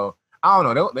 So I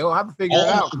don't know. They'll have to figure it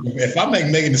out. If I make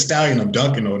Megan Thee Stallion, I'm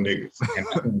dunking on niggas.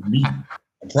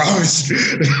 I promise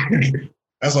you.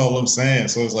 That's all I'm saying.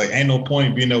 So it's like, ain't no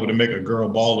point being able to make a girl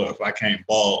baller if I can't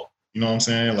ball. You know what I'm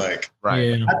saying? Like,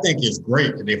 right. I think it's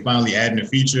great that they finally adding a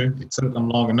feature. It took them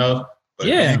long enough, but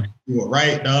if they do it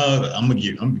right, dog. I'm gonna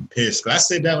be pissed. Cause I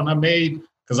said that when I made,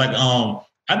 cause like,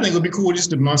 I think it'd be cool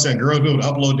just to, you know what I'm saying, girls be able to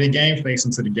upload their game face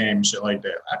into the game and shit like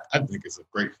that. I think it's a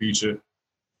great feature.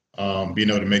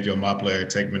 Being able to make your My Player,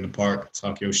 take them in the park,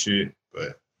 talk your shit,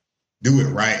 but do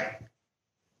it right.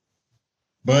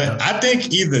 But I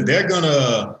think either they're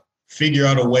gonna figure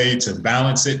out a way to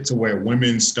balance it to where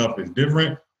women's stuff is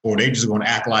different, or they just gonna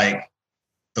act like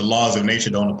the laws of nature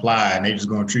don't apply and they just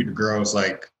gonna treat the girls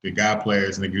like the guy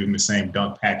players and they give them the same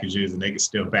dunk packages and they can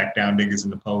still back down niggas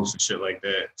in the post and shit like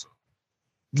that. So,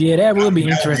 yeah, that would be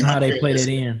interesting how they play that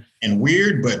in. And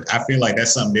weird, but I feel like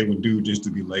that's something they would do just to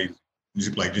be lazy.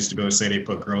 Just to be able to say they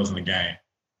put girls in the game.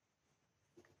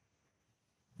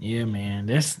 Yeah, man.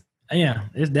 That's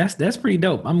pretty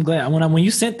dope. I'm glad when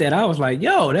you sent that, I was like,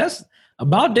 yo, that's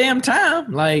about damn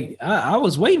time. Like I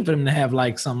was waiting for them to have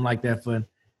like something like that for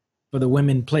the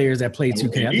women players that play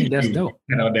 2K. I think that's dope.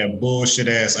 You know, that bullshit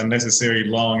ass, unnecessary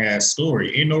long ass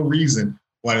story. Ain't no reason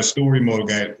why the story mode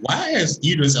got. Why is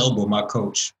Idris Elba my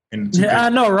coach? Yeah, I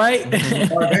know, right?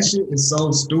 That shit is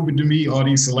so stupid to me. All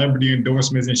these celebrity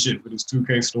endorsements and shit for this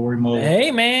 2K story mode. Hey,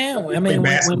 man. I mean,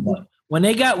 when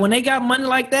they got money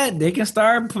like that, they can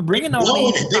start bringing on.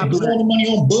 They blow the money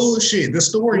on bullshit. The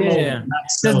story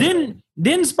mode.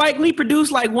 Didn't Spike Lee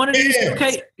produce like one of these?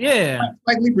 Okay, yeah.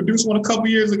 Spike Lee produced one a couple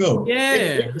years ago.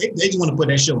 Yeah. They just want to put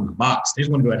that shit in the box. They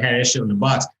just want to go and have that shit in the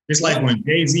box. It's like when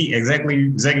Jay-Z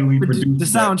executively produced the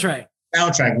soundtrack.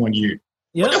 Soundtrack one year.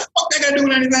 Yep. What the fuck they gotta do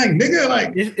with anything, nigga?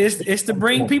 Like it's to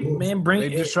bring people, man.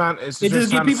 Just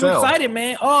get people excited,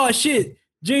 man. Oh shit.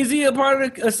 Jay-Z a part of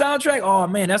a soundtrack. Oh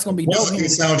man, that's gonna be dope. What's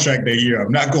the soundtrack that year?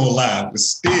 I'm not gonna lie, but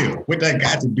still, what that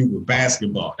got to do with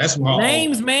basketball? That's why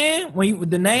names, man. When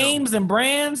the names and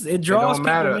brands, it draws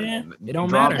people, man. It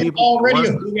don't matter. It's already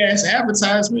a big ass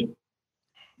advertisement.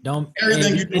 And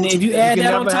if you add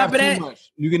that on top of that,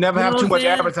 you can never have too much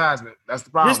advertisement. That's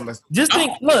the problem. Just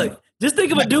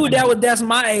think of a dude that's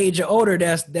my age or older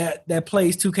that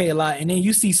plays 2K a lot, and then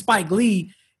you see Spike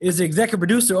Lee is the executive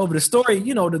producer over the story,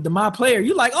 you know, the my player.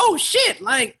 You're like, oh shit,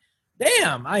 like,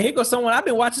 damn, here goes someone I've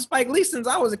been watching Spike Lee since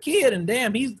I was a kid, and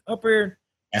damn, he's up here.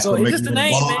 So it's just the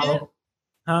name, man.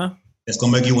 Huh? That's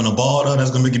gonna make you want to ball though.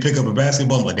 That's gonna make you pick up a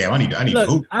basketball. I'm like, damn, I need Look,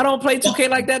 to hoop. I don't play 2K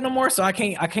like that no more, so I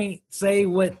can't say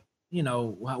what you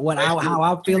know how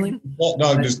I'm feeling.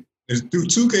 Dog, just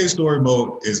 2K story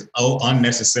mode is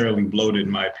unnecessarily bloated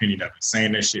in my opinion. I've been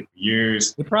saying that shit for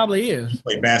years. It probably is.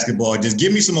 Play basketball. Just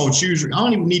give me some old choose. I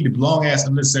don't even need the long ass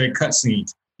unnecessary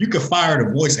cutscenes. You could fire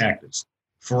the voice actors.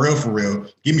 For real.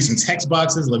 Give me some text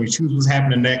boxes. Let me choose what's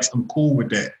happening next. I'm cool with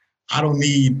that. I don't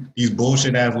need these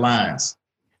bullshit ass lines.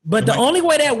 But the only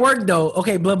way that worked though,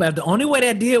 okay, Bloodbath, the only way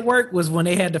that did work was when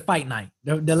they had the fight night.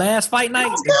 The last fight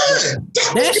night.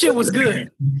 That shit was good.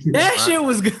 That shit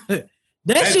was good.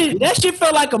 That shit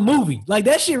felt like a movie. Like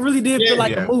that shit really did feel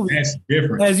like a movie. That's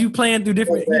different. As you playing through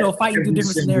different, fighting through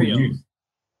different scenarios. Year.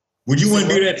 Would you want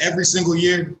to do that every single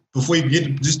year before you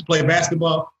get just to play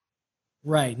basketball?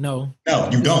 Right. No,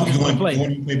 you don't. You want to play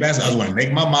basketball. I just want to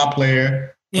make my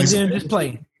player and then just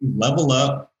play. Level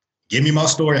up. Give me my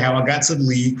story, how I got to the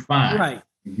league. Fine. Right.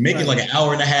 Make it like an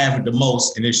hour and a half at the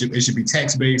most, and it should be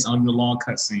text based on the long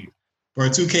cutscene. For a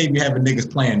 2K, we having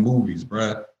niggas playing movies,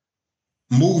 bruh.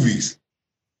 Movies.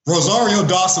 Rosario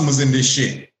Dawson was in this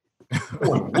shit.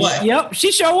 What? Yep,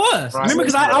 she sure was. Right. Remember,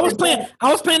 because I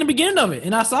was playing the beginning of it,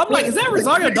 and I'm like, is that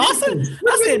Rosario Dawson?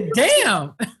 I said,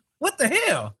 damn, what the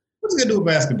hell? What's it gonna do with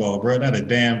basketball, bro? Not a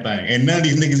damn thing. And none of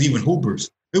these niggas even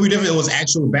hoopers. It would be different if it was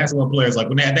actual basketball players, like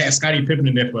when they had that Scottie Pippen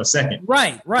in there for a second.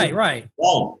 Right.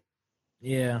 Whoa.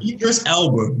 Yeah. Idris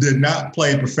Elba did not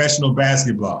play professional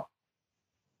basketball.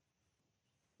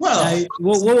 Well,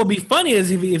 what would be funny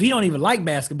is if he don't even like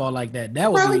basketball like that.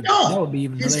 That would be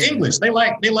even He's hilarious. English.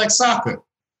 They like soccer.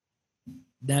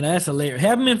 Now that's hilarious.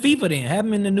 Have him in FIFA then. Have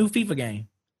him in the new FIFA game.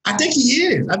 I think he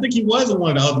is. I think he was in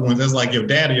one of the other ones that's like your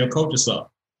dad or your coach or something.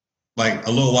 Like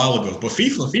a little while ago. But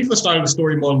FIFA started the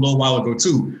story mode a little while ago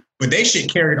too. But they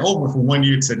shit carried over from one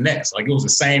year to the next. Like it was the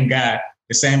same guy,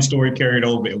 the same story carried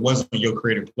over. It wasn't your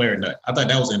creative player nut. I thought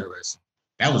that was interesting.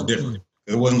 That was different.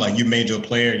 It wasn't like you made your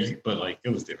player, but like it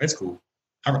was different. It's cool.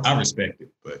 I respect it,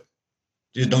 but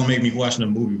just don't make me watching a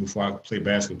movie before I play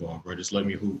basketball, bro. Just let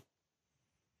me hoop.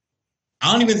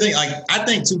 I don't even think I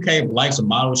think 2K likes to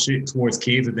model shit towards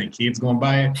kids. I think kids gonna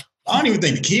buy it. I don't even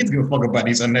think the kids give a fuck about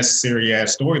these unnecessary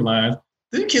ass storylines.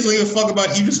 The kids don't give a fuck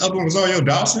about Idris Elba and Rosario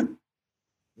Dawson.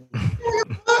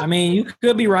 I mean, you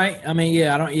could be right. I mean,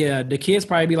 the kids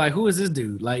probably be like, who is this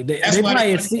dude? Like they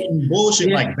probably see bullshit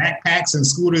like backpacks and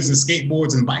scooters and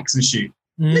skateboards and bikes and shit.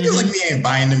 Niggas like me ain't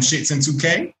buying them shits in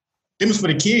 2K. Them is for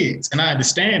the kids, and I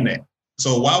understand that.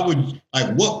 So why would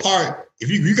what part if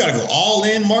you gotta go all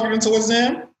in marketing towards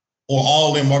them or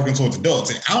all in marketing towards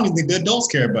adults? And I don't even think the adults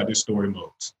care about this story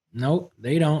modes. Nope,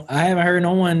 they don't. I haven't heard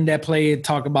no one that played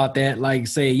talk about that. Like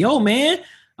say, yo, man,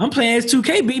 I'm playing as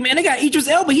 2KB, man. They got Idris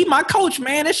Elba. He my coach,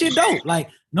 man. That shit dope. Like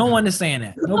no one is saying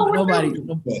that.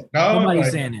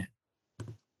 Nobody's saying that.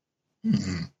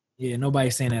 Mhm. Yeah,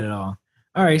 nobody's saying that at all.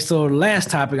 All right, so last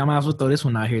topic, I might as well throw this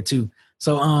one out here too.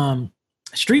 So,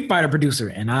 Street Fighter producer,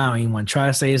 and I don't even want to try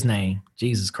to say his name.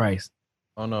 Jesus Christ,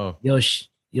 Oh no,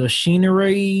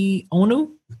 Yoshinori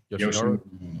Onu. Yoshinori.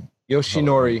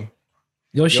 Yoshinori.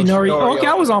 Yoshinori. Oh, okay,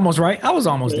 I was Ono. almost right. I was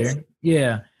almost Yes. there.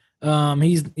 Yeah.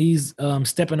 He's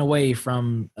stepping away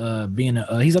from being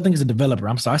I think he's a developer.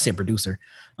 I'm sorry, I said producer.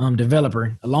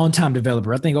 Developer, a long time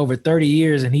developer. I think over 30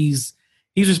 years, and he's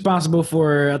responsible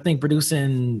for I think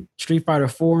producing Street Fighter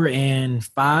 4 and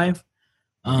 5.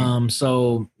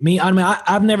 So I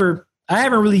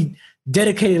haven't really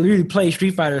dedicated really played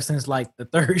Street Fighter since like the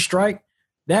Third Strike.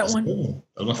 That That's one. cool.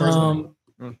 That was my first one.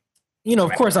 You know,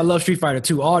 of course, I love Street Fighter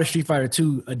 2. All the Street Fighter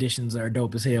 2 editions are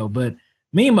dope as hell. But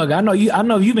me, Mugga, I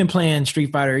know you've been playing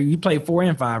Street Fighter. You played 4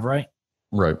 and 5, right?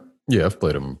 Right. Yeah, I've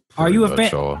played them. Are you a pretty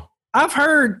much fan? all. I've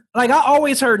heard, I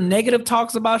always heard negative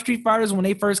talks about Street Fighters when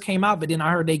they first came out, but then I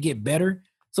heard they get better.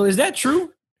 So is that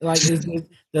true? Like, does For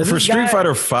this Street guy-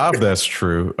 Fighter 5, that's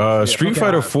true. Street okay.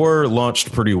 Fighter 4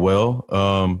 launched pretty well.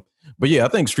 But yeah, I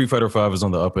think Street Fighter 5 is on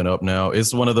the up and up now.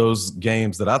 It's one of those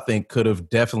games that I think could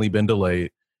have definitely been delayed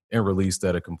and released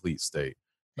at a complete state.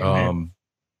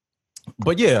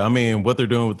 But yeah, I mean, what they're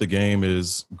doing with the game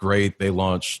is great. They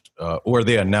launched or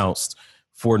they announced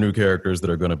 4 new characters that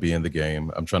are going to be in the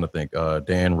game. I'm trying to think.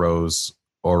 Dan, Rose,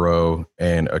 Oro,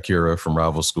 and Akira from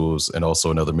Rival Schools, and also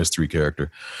another mystery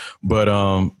character. But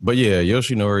yeah,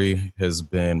 Yoshinori has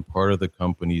been part of the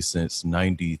company since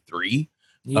 '93.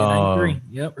 Yeah, 93.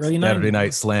 Yep, early 90s. Saturday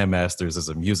Night Slam Masters as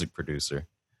a music producer.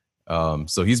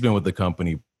 So he's been with the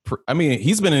company.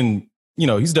 He's been in,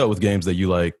 he's dealt with games that you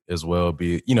like as well,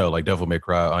 be it, like Devil May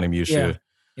Cry, Onimusha,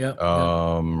 Yep.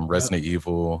 Resident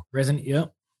Evil.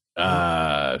 Yep.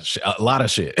 A lot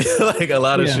of shit. Like a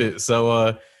lot of shit.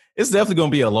 So it's definitely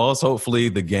going to be a loss. Hopefully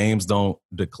the games don't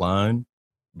decline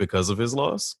because of his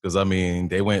loss. Because,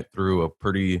 they went through a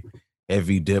pretty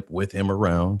heavy dip with him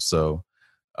around. So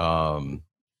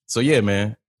yeah,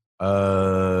 man.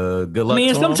 Good luck. to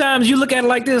him. Sometimes you look at it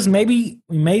like this.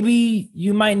 Maybe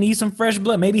you might need some fresh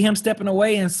blood. Maybe him stepping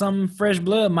away and some fresh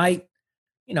blood might,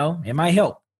 it might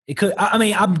help. It could.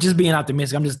 I'm just being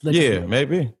optimistic. I'm just looking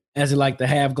maybe as it like the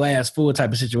half glass full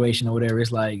type of situation or whatever.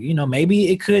 It's like,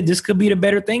 maybe this could be the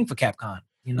better thing for Capcom.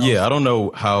 Yeah, I don't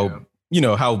know how.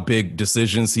 How big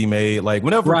decisions he made. Like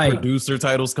whenever producer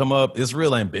titles come up, it's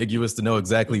real ambiguous to know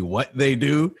exactly what they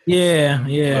do.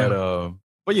 Yeah.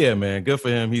 But yeah, man, good for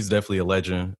him. He's definitely a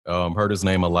legend. Heard his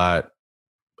name a lot.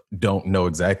 Don't know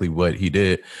exactly what he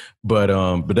did, but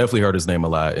definitely heard his name a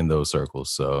lot in those circles.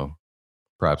 So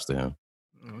props to him.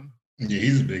 Yeah,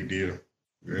 he's a big deal.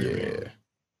 Very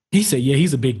He said, "Yeah,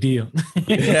 he's a big deal." A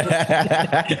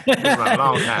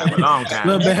long time.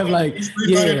 Little bit like,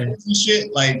 yeah,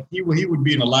 shit. Like he would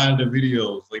be in a lot of the videos. Like, you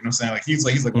know what I'm saying? Like he's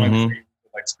one of the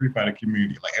like Street Fighter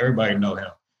community. Like everybody know him.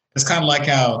 It's kind of like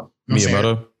how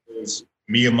Miyamoto.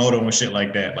 Miyamoto and shit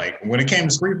like that. Like when it came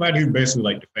to Street Fighter, he was basically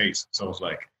like the face. So it's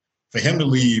like for him to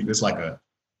leave, it's like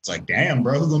damn,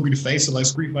 bro, who's gonna be the face of like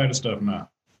Street Fighter stuff now?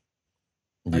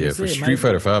 Yeah, for Street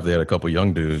Fighter 5, they had a couple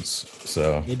young dudes.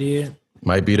 So they did.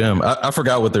 Might be them. I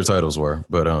forgot what their titles were,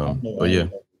 but yeah.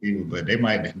 But they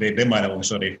might have only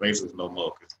show their faces no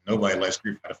more because nobody likes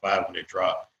Street Fighter 5 when they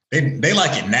drop. They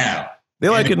like it now. They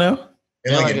like it now.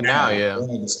 They like it now. Yeah.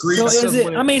 So is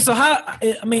it? So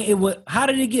how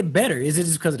did it get better? Is it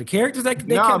just because of the characters that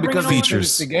they kept because bringing on?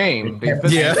 features the game.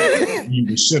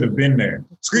 You should have been there.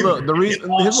 Look, the reason.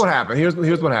 Here's what happened. Here's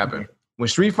what happened. When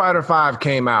Street Fighter 5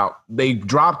 came out, they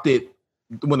dropped it.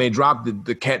 When they dropped it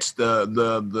to catch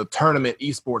the tournament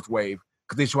esports wave,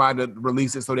 because they tried to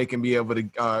release it so they can be able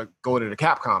to go to the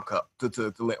Capcom Cup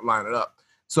to line it up.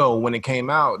 So when it came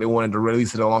out, they wanted to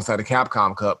release it alongside the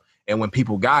Capcom Cup. And when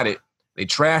people got it, they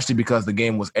trashed it because the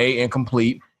game was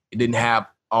incomplete. It didn't have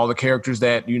all the characters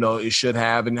that it should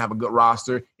have. It didn't have a good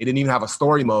roster. It didn't even have a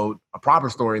story mode, a proper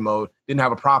story mode. Didn't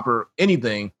have a proper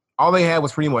anything. All they had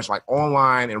was pretty much like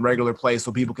online and regular play,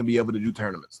 so people can be able to do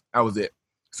tournaments. That was it.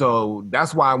 So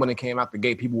that's why when it came out the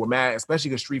gate, people were mad, especially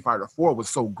because Street Fighter 4 was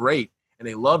so great and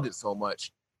they loved it so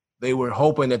much. They were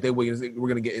hoping that they were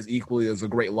going to get as equally as a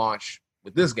great launch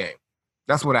with this game.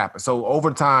 That's what happened. So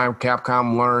over time,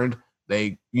 Capcom learned.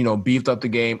 They, beefed up the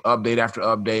game, update after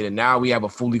update, and now we have a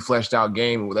fully fleshed out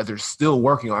game that they're still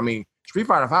working on. Street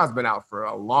Fighter 5 has been out for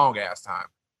a long ass time.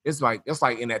 It's like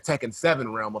in that Tekken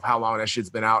 7 realm of how long that shit's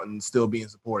been out and still being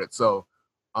supported. So,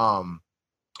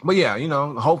 but yeah,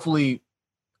 hopefully.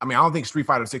 I don't think Street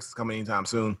Fighter 6 is coming anytime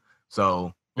soon.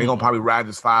 So they're going to probably ride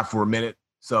this 5 for a minute.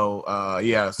 So,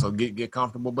 so get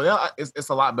comfortable. But it's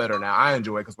a lot better now. I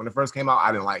enjoy it because when it first came out,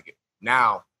 I didn't like it.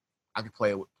 Now, I could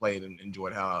play it and enjoy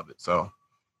the hell out of it. So,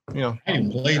 you know, I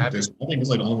didn't play this. I think it's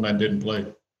like the only one I didn't play.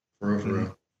 For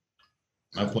real.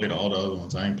 I played all the other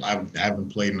ones. I haven't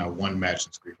played not one match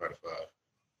in Street Fighter 5.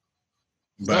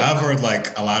 But I've heard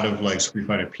like a lot of like Street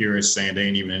Fighter purists saying they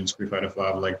ain't even in Street Fighter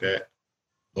 5 like that.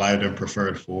 A lot of them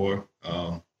preferred 4.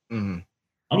 I'm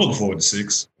looking forward to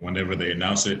 6 whenever they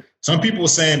announce it. Some people were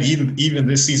saying even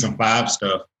this season 5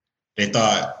 stuff,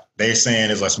 they're saying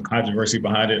there's like some controversy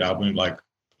behind it. I've been like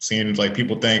seeing like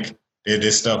people think that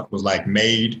this stuff was like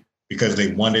made because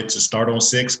they wanted to start on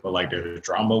 6, but like there's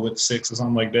drama with 6 or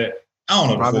something like that. I don't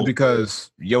know. Probably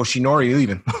because Yoshinori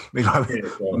leaving.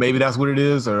 Maybe that's what it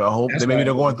is, or I hope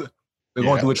they're going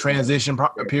through a transition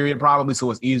period probably, so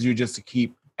it's easier just to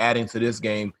keep adding to this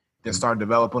game than start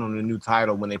developing on a new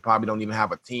title when they probably don't even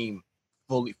have a team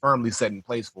firmly set in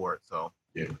place for it. So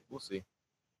we'll see.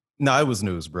 No, it was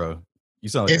news, bro. You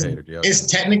sound like a hater, yo. It's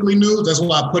technically news. That's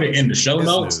why I put it in the show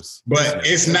notes. But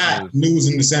it's not news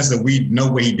in the sense that we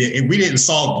know what he did. We didn't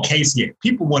solve the case yet.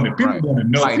 People want to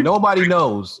know. Like nobody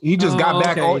knows. He just got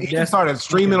back on. He started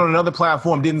streaming on another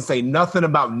platform. Didn't say nothing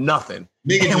about nothing.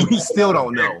 And we still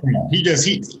don't know. He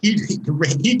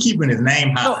keeping his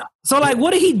name high. So like,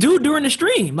 what did he do during the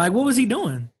stream? Like, what was he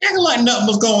doing? Acting like nothing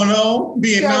was going on.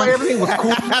 Like everything was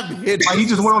cool. Like he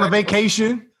just went on a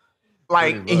vacation.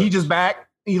 Like, and he just back.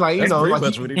 He like, you know, like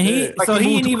what he did. So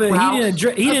he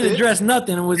didn't address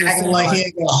nothing. It was just acting like he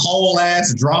ain't got a whole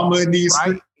ass drama in these.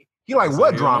 Right? He like,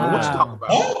 what drama? What you talking about?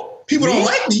 Oh, people don't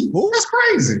like me. That's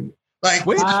crazy. Like,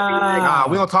 Twitch? We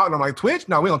don't talk no more. Like Twitch?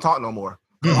 No, we don't talk no more.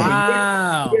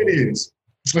 Wow. It is.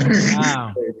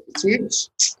 Wow. Twitch.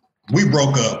 We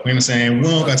broke up. You know what I'm saying? We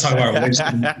don't got to talk about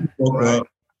relationships. We broke up.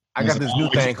 I got this new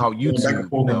thing called YouTube. Back and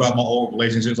forth about my old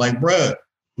relationships. Like, bruh,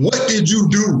 what did you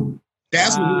do?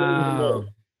 That's what we want to know.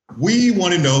 We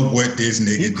want to know what this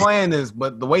nigga He's playing this,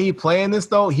 but the way he playing this,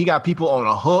 though, he got people on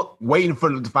a hook waiting for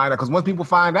them to find out. Because once people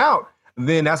find out,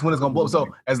 then that's when it's going to blow. So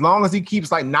as long as he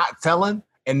keeps like not telling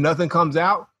and nothing comes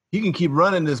out, he can keep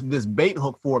running this bait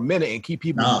hook for a minute and keep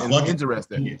people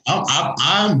interested.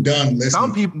 I'm done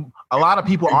listening. A lot of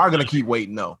people are going to keep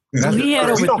waiting, though. He had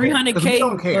over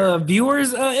 300K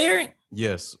viewers, Eric?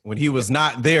 Yes, when he was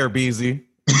not there, BZ.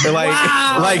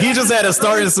 Like he just had a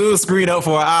start and soon screen up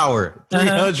for an hour.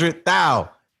 300,000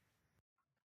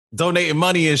 donating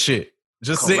money and shit.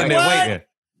 Just sitting there waiting.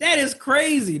 That is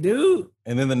crazy, dude.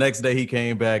 And then the next day he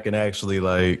came back and actually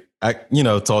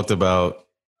talked about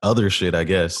other shit, I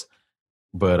guess.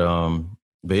 But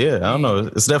yeah, I don't know.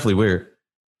 It's definitely weird.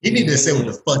 He need to say what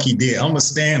the fuck he did. I'm gonna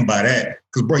stand by that.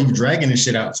 Cause bro, you dragging this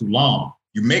shit out too long.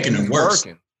 You're making it worse.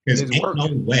 There's no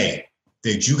way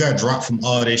that you got dropped from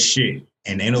all this shit.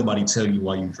 And ain't nobody tell you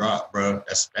why you dropped, bro.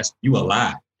 That's you a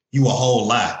lie. You a whole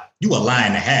lie. You a lie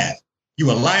and a half. You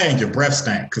a lie and your breath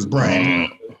stank. Cause bro,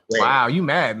 wow, you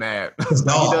mad.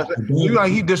 You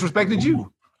like he disrespected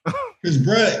you. Cause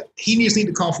bro, he need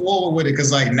to come forward with it.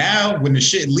 Cause like now, when the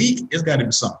shit leak, it's got to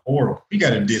be something horrible. He got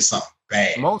to did something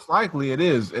bad. Most likely it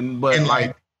is, and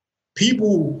like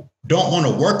people don't want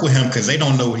to work with him because they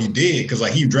don't know what he did. Cause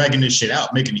like he dragging this shit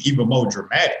out, making it even more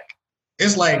dramatic.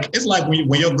 It's like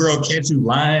when your girl catch you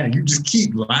lying and you just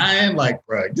keep lying, like,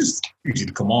 bro, you need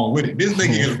to come on with it. This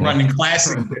nigga is running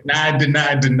classic,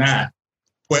 deny.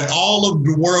 But all of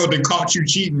the world that caught you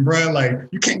cheating, bro, like,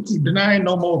 you can't keep denying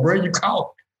no more, bro. You caught.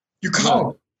 You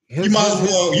might as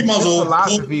well. His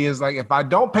philosophy is like, if I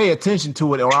don't pay attention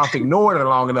to it or I'll ignore it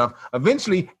long enough,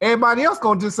 eventually everybody else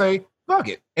gonna just say, fuck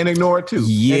it, and ignore it too.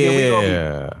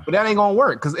 Yeah. But that ain't gonna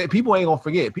work because people ain't gonna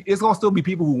forget. It's gonna still be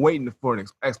people who waiting for an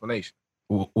explanation.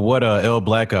 What L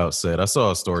Blackout said, I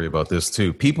saw a story about this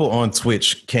too. People on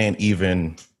Twitch can't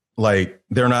even, like,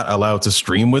 they're not allowed to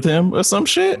stream with him or some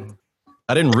shit.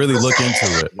 I didn't really look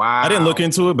into it. Wow. I didn't look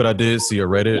into it, but I did see a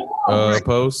Reddit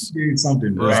post.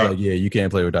 Something, bro. Like, yeah, you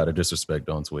can't play without a disrespect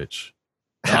on Twitch.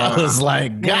 I was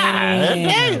like, God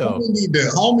damn.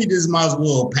 Homie just might as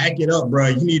well pack it up,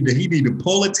 bro. He need to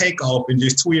pull a takeoff and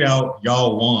just tweet out,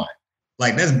 y'all won.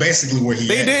 Like, that's basically where he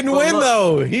They didn't win,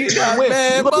 though. He got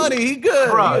mad money. He good.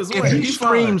 Bro, if he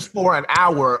streams for an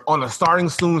hour on a starting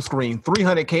soon screen,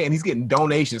 300K, and he's getting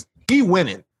donations, he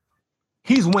winning.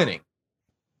 He's winning.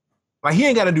 Like, he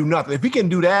ain't got to do nothing. If he can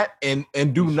do that and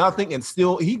do nothing and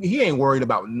still, he ain't worried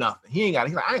about nothing. He's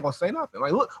like, I ain't going to say nothing.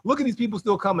 Like, look at these people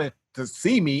still coming to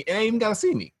see me and ain't even got to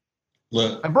see me.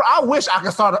 Look. And bro, I wish I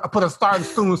could put a starting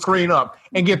soon screen up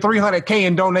and get 300K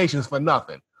in donations for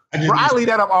nothing. I leave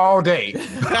that up all day.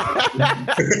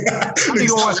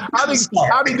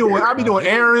 I'll be doing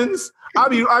errands. I'll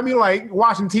be like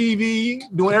watching TV,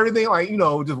 doing everything, like,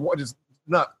 just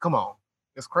come on.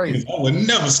 It's crazy. I would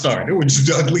never start. It would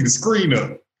just leave the screen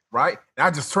up. right? And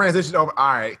I just transitioned over.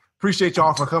 All right, appreciate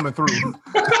y'all for coming through.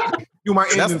 You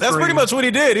might That's pretty much what he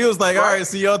did. He was like, all right,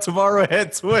 see y'all tomorrow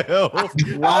at 12.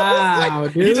 Wow,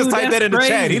 dude. He just typed that in the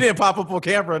crazy. chat. He didn't pop up on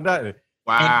camera or nothing.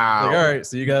 Wow. Like, all right,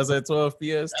 see you guys at 12 PST.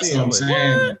 That's what I'm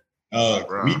saying.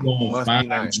 We gonna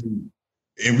find you,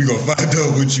 and we gonna find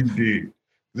out what you did.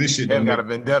 This shit got a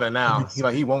vendetta now.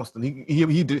 He wants to.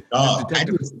 He did.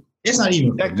 It's not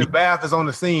even. Detective Bath is on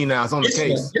the scene now. It's on the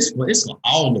case. It's for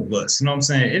all of us. You know what I'm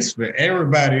saying? It's for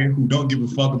everybody who don't give a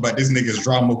fuck about this nigga's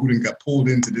drama, who done got pulled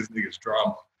into this nigga's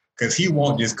drama, because he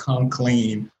won't just come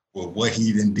clean with what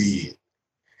he done did.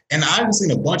 And I've seen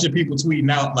a bunch of people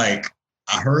tweeting out like,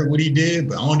 I heard what he did,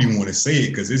 but I don't even want to say it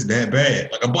because it's that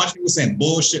bad. Like a bunch of people saying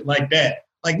bullshit like that.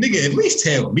 Like, nigga, at least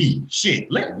tell me. Shit.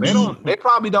 They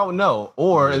probably don't know.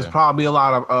 Or it's probably a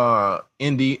lot of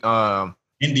NDAs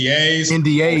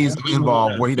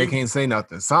involved where they can't say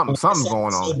nothing. Something's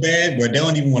going on. So bad, but they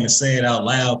don't even want to say it out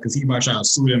loud because he might try to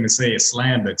sue them and say it's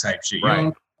slander type shit. Right. You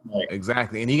know? Like,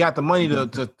 exactly. And he got the money to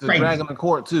drag him in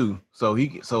court too. So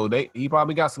he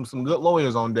probably got some good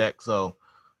lawyers on deck. So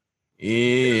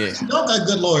yeah. He don't got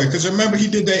good lawyer because remember he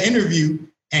did that interview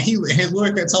and his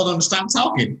lawyer told him to stop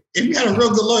talking. If you had a real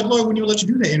good lawyer wouldn't even let you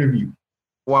do that interview.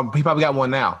 Well, he probably got one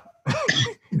now.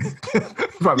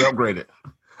 Probably upgraded.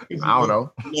 I don't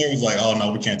know. The lawyer was like, "Oh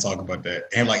no, we can't talk about that."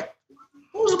 And like,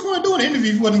 what was the point of doing the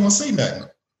interview if you wasn't gonna say nothing?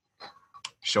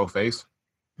 Show face.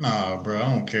 Nah, bro, I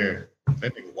don't care.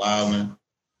 That nigga wildin'.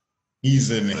 He's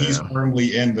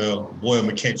firmly in the Boyle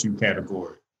McKetchew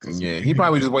category. Yeah, he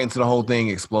probably just waiting until the whole thing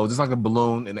explodes. It's like a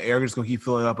balloon, and the air just gonna keep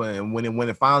filling up. And when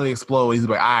it finally explodes, he's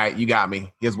like, "All right, you got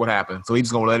me. Here's what happened." So he's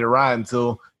just gonna let it ride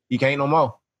until he can't no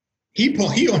more. He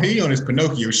on his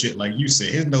Pinocchio shit, like you said.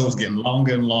 His nose getting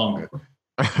longer and longer.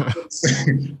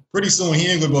 Pretty soon, he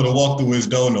ain't gonna be able to walk through his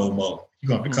door no more. He's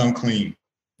gonna become clean.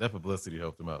 That publicity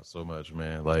helped him out so much,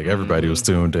 man. Like everybody was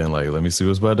tuned in. Like, let me see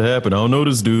what's about to happen. I don't know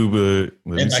this dude, but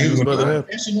let me see what's about to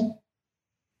happen.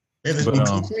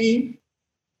 Clean.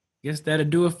 Guess that'll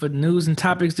do it for news and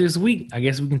topics this week. I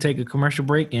guess we can take a commercial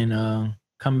break and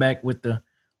come back with the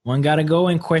one gotta go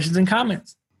and questions and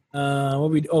comments. We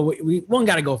one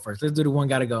gotta go first. Let's do the one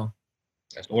gotta go.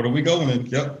 That's the order we going in.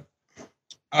 Yep.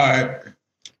 All right.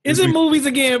 Is it movies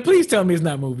again? Please tell me it's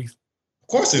not movies. Of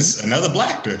course, it's another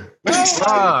Blackter. All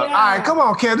right, come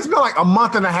on, Ken. It's been like a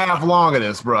month and a half long of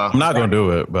this, bro. I'm not gonna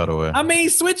do it, by the way. I mean,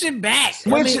 switch it back.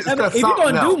 If you're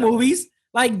gonna do movies,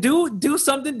 like do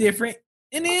something different,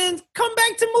 and then come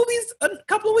back to movies a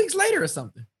couple of weeks later or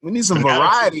something. We need some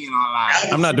variety in our lives.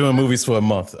 I'm not doing movies for a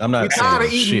month. I'm not. We tired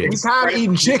of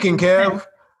eating chicken, Kev.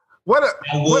 Where the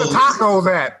tacos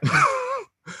at?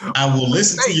 I will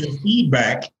listen to your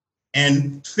feedback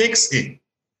and fix it.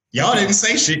 Y'all didn't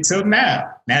say shit till now.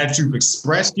 Now that you've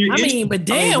expressed your issue. But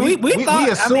damn, we thought.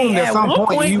 We assumed at some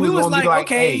point we was like,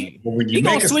 okay, hey, we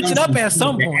gonna switch it up at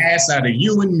some point. Ass out of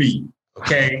you and me,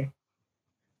 okay?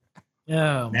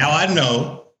 Yeah. Now I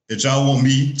know that y'all want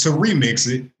me to remix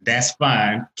it. That's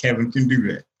fine. Kevin can do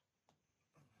that.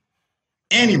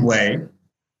 Anyway,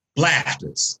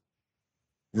 Blafters.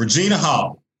 Regina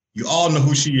Hall. You all know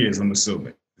who she is, I'm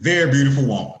assuming. Very beautiful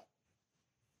woman.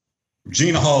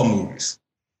 Regina Hall movies.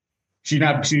 She's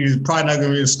probably not going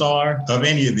to be a star of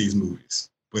any of these movies,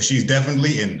 but she's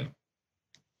definitely in them.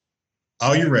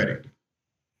 Are you ready?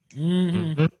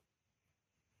 Mm-hmm.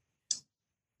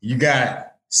 You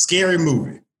got Scary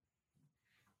Movie.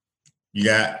 You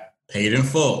got Paid in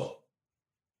Full.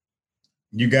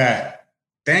 You got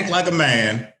Think Like a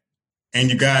Man,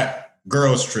 and you got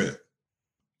Girls Trip.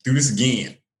 Do this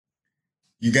again.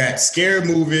 You got Scary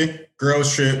Movie,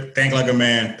 Girls Trip, Think Like a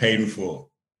Man, Paid in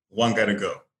Full. One gotta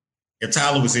go. If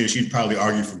Tyler was here, she'd probably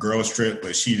argue for Girls Trip,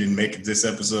 but she didn't make it this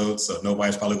episode, so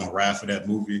nobody's probably gonna ride for that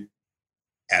movie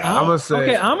at all. I'm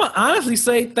gonna honestly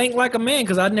say Think Like a Man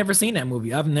because I've never seen that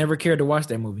movie. I've never cared to watch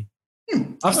that movie.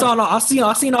 I've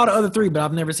seen all the other three, but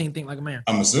I've never seen Think Like a Man.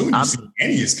 I'm assuming you've seen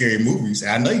any of Scary Movies.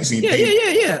 I know you've seen.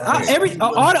 Yeah.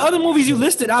 All the other movies you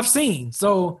listed, I've seen.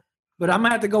 So, but I'm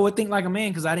gonna have to go with Think Like a Man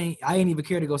because I didn't even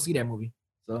care to go see that movie.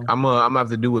 So I'm gonna have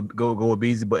to go with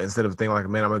Beezy, but instead of Think Like a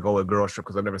Man, I'm gonna go with Girls Trip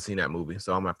because I've never seen that movie.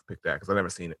 So I'm gonna have to pick that because I've never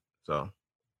seen it. So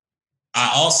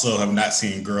I also have not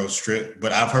seen Girls Trip,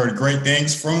 but I've heard great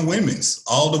things from women's.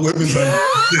 All the women's.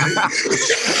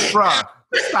 Bruh,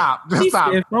 stop.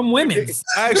 From women's.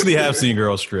 I actually have seen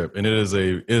Girls Trip, and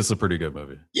it's a pretty good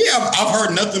movie. Yeah, I've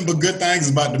heard nothing but good things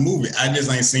about the movie. I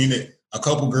just ain't seen it. A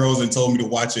couple girls had told me to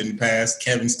watch it in the past.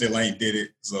 Kevin still ain't did it.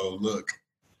 So look,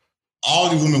 all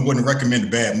these women wouldn't recommend a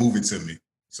bad movie to me.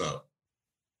 So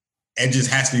it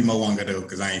just has to be Mo Wanga though,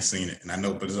 because I ain't seen it. And I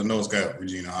know it's got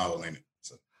Regina Hall in it.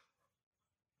 So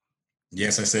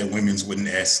Yes, I said women's with an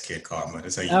S, Kid Karma.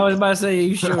 That's how you. I was about to say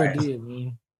you sure did,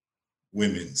 man.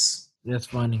 Women's. That's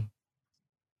funny.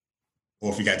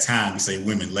 Or if you got time, you say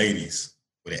women, ladies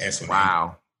with an S.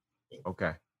 Wow.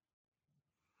 Okay.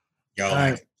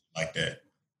 Y'all like that.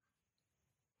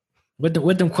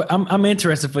 I'm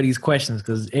interested for these questions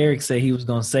because Eric said he was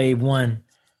gonna save one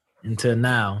until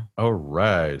now. All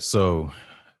right. So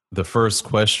the first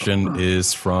question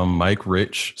is from Mike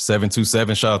Rich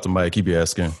 727. Shout out to Mike. He be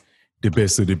asking the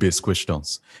best of the best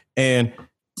questions. And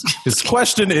his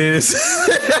question is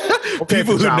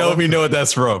people who know me know what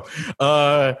that's from.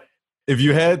 If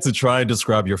you had to try and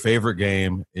describe your favorite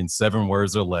game in 7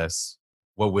 words or less,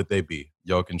 what would they be?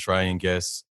 Y'all can try and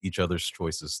guess each other's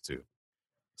choices too.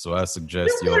 So I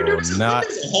suggest y'all not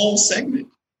a whole segment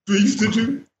we used to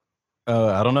do.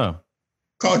 I don't know.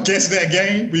 Called Guess That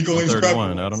Game. We go in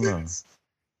 31. I don't know.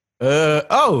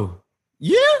 Oh,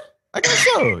 yeah, I guess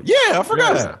so. Yeah, I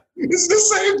forgot. It's the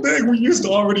same thing we used to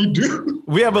already do.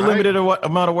 We have a limited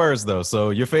amount of words though.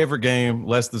 So your favorite game,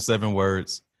 less than 7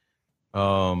 words.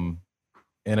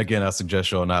 And again, I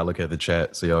suggest y'all not look at the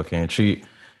chat so y'all can't cheat.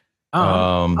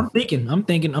 I'm thinking. I'm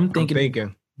trying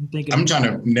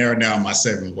to narrow down my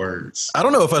 7 words. I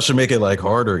don't know if I should make it like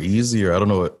hard or easier. I don't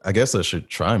know. I guess I should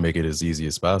try and make it as easy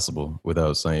as possible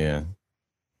without saying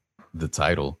the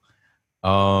title.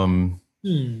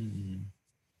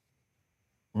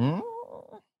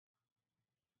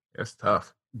 That's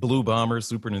tough. Blue Bomber,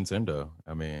 Super Nintendo.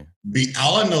 I mean,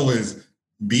 all I know is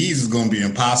Bees is going to be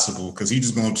impossible because he's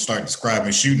just going to start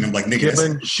describing shooting them like nigga.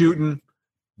 Killing, shooting,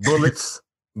 bullets,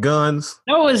 guns.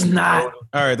 No, it's not.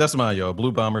 All right, that's mine, y'all.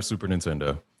 Blue Bomber, Super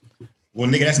Nintendo. Well,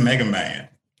 nigga, that's Mega Man.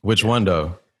 Which one,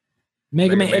 though?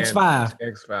 Mega Man X5.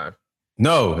 X5.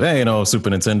 No, that ain't no Super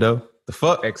Nintendo. The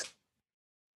fuck?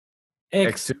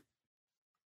 X2.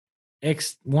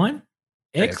 X1?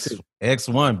 X?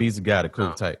 X1, Bees got it.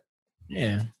 Cool, tight.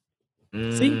 Yeah.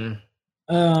 See?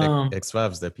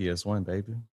 X5 is that PS1,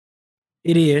 baby.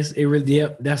 It is. It really,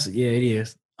 yep. It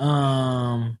is.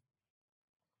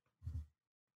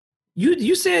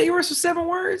 You said yours was 7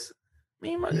 words?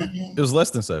 It was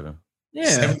less than 7. Yeah.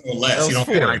 7 or less. You don't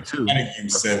feel like 2. I didn't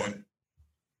use 7.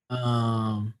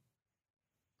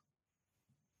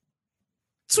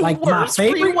 Like my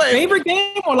favorite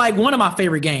game, or like one of my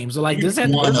favorite games, or like this has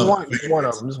one of them. Just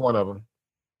one of them.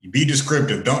 Be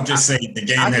descriptive. Don't just say the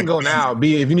game. I can go now.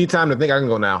 If you need time to think, I can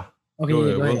go now. Okay,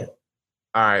 go ahead.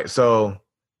 All right, so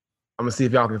I'm gonna see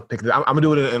if y'all can pick this. I'm gonna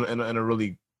do it in a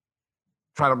really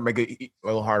try to make it a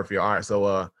little harder for you. All right, so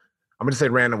I'm gonna just say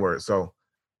random words. So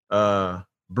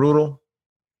brutal,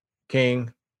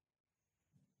 king,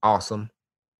 awesome.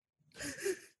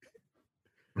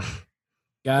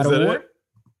 God of War?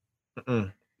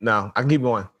 No, I can keep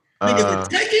going. Nigga,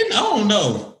 Tekken? I don't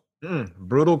know.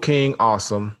 Brutal, king,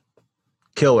 awesome,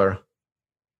 killer.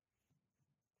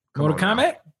 Mortal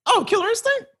Kombat? Oh, Killer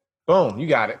Instinct. Boom, you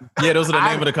got it. Yeah, those are the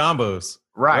name of the combos.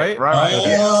 Right.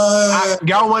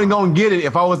 Y'all wasn't gonna get it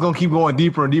if I was gonna keep going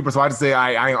deeper and deeper. So I just say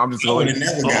I'm just going.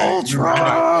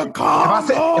 Ultra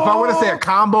combo. If I would have said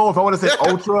combo, if I would have said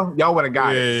ultra, y'all would have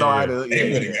got it. So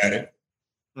they would have got it.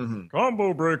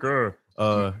 Combo breaker.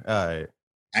 All right.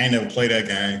 I ain't never played that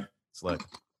game. It's like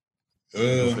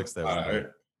we'll fix that. All right.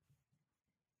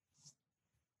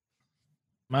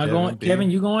 Am I going? Kevin,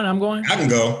 you going? I'm going? I can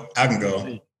go.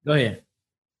 Go ahead.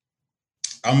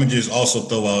 I'm going to just also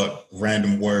throw out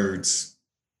random words,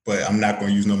 but I'm not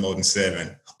going to use no more than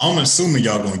 7. I'm assuming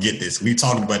y'all going to get this. We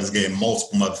talked about this game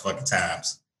multiple motherfucking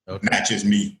times. Okay. Not just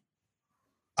me.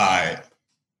 All right.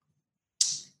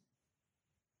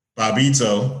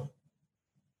 Bobito.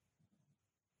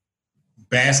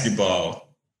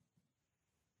 Basketball.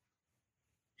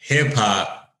 Hip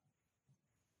hop.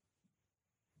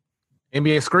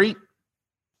 NBA Street.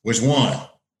 Which one?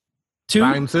 2.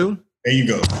 Volume 2. There you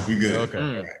go. We good.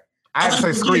 Okay. Right. I have to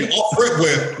say Street.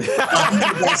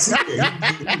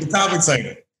 The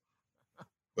commentator.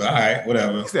 But all right,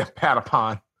 whatever. He said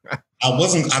Patapon. I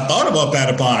thought about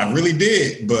Patapon. I really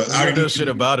did, but I didn't know shit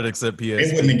about it except PSP.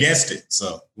 They wouldn't have guessed it,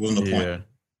 so it wasn't no point.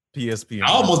 PSP.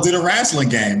 I almost did a wrestling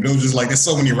game. It was just like there's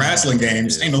so many wrestling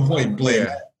games. Ain't no point in playing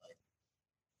that.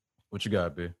 What you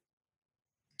got, B?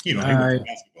 You know, right.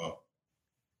 Basketball.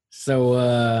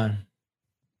 So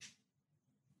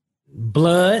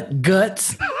blood,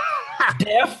 guts,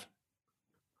 death.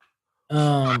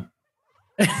 What?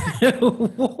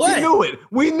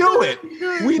 We knew it.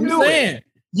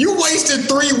 You wasted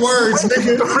 3 words,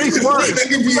 nigga. 3 words.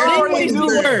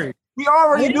 We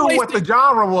already knew what the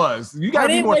genre was. You got to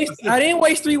be more specific. I didn't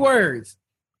waste 3 words.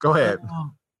 Go ahead.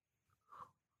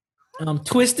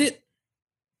 Twisted.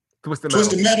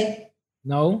 Twisted Metal.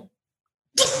 No.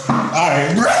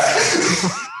 right,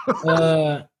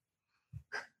 bro.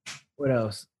 What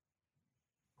else?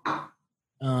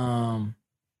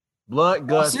 Blood,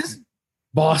 guts,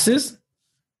 Bosses.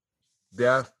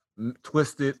 death,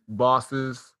 twisted,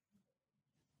 bosses.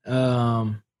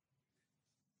 What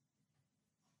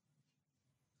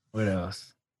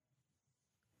else?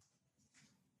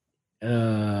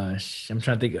 I'm trying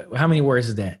to think. How many words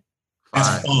is that? It's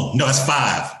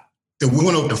 5. We want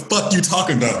to know what the fuck you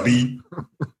talking about, B.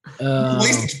 You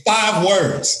wasted 5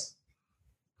 words.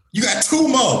 You got 2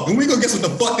 more, and we gonna guess what the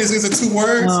fuck this is in 2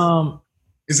 words.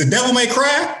 Is it Devil May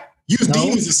Cry? Use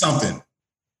demons or something.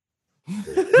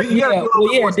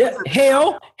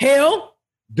 Hell,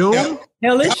 Doom,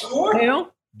 hellish,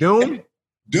 hell, Doom,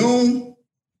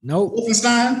 nope,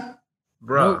 Wolfenstein,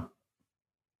 bro. Nope.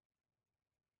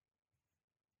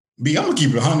 B, I'm gonna keep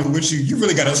it 100 with you. You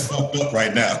really got us fucked up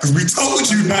right now because we told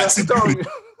you not to do it.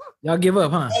 Y'all give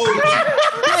up, huh?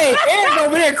 Hey, Eric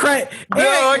over there crying. No,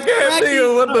 I can't think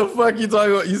of what the fuck you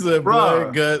talking about. You said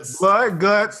blood, guts,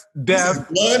 death,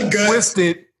 blood, guts,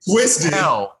 twisted,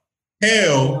 hell,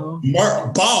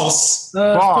 boss.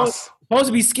 Supposed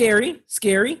to be scary.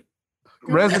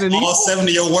 Resident Evil. All 7 of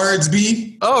your words,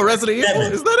 B. Oh, Resident Evil.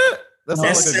 Is that it?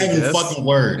 That's 7 fucking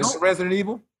words. Resident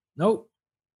Evil. Nope.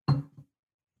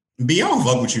 B, I don't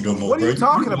fuck with you no more. What are you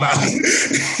talking about?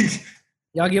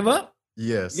 Y'all give up?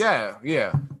 Yes.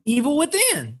 Yeah. Evil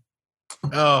Within.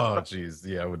 Oh, jeez.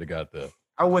 Yeah, I would have got that.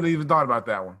 I wouldn't have even thought about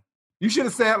that one. You should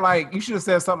have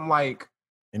said something like.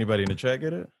 Anybody in the chat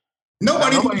get it?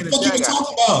 Nobody what the fuck you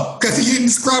talking about? Because he didn't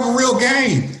describe a real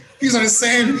game. He's on the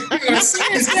same.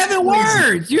 7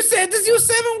 words. You said this. You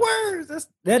 7 words.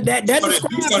 That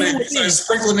describes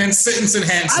sprinkling in sentence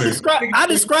enhancer. I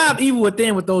described Evil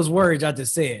Within with those words I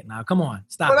just said. Now, come on,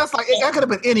 stop. Well, that's like that could have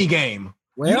been any game.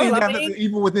 Well,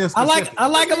 Evil Within. I like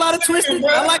a lot of twisted.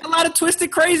 I like a lot of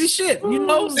twisted, crazy shit. You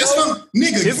know,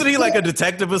 nigga. Isn't he like a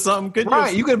detective or something?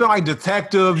 Right. You could have been like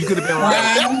detective. You could have been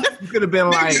like. You could have been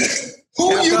like.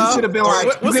 Who you could have been like.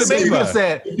 You could have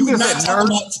said. You could have said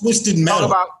nurse. Twisted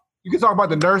metal. You could talk about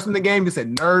the nurse in the game. You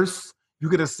said nurse. You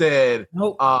could have said.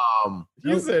 Nope.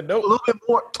 You said nope. A little bit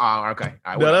more. Oh, okay.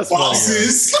 Right, no, that's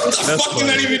bosses. Funny, what the fuck does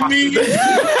that even mean?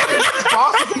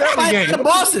 Bosses in every game.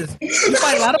 Bosses.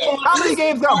 How many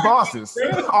games got bosses?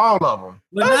 All of them.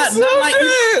 But not like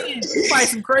you fight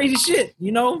some crazy shit.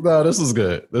 You know. No, this was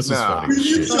good. This was funny.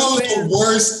 You chose the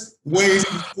worst way to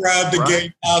describe the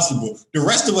game possible. The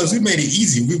rest of us, we made it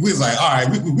easy. We was like, all right,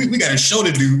 we got a show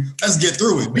to do. Let's get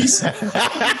through it.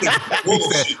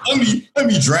 Let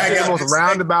me drag out the most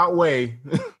roundabout way.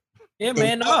 Yeah,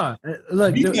 man. No,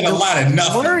 look, you got a lot of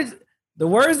nothing. The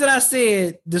words that I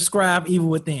said describe Evil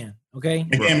Within. Okay,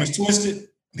 the game is twisted.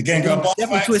 The game got boss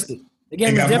definitely fights. Twisted. The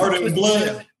game got definitely murder and twisted.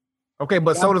 blood. Okay,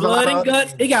 but so does blood and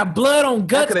guts. It got blood on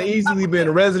guts. That could have easily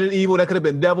been Resident Evil. That could have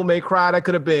been Devil May Cry. That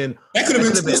could have been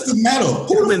Twisted Metal.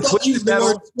 Who the fuck used the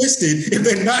word twisted if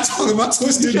they're not talking about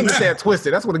Twisted Metal? He said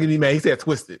Twisted. That's what gave me mad. He said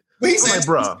Twisted. But he said,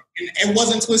 bro, it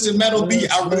wasn't Twisted Metal. B,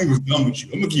 I really was done with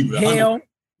you. I'm gonna keep it. Hell,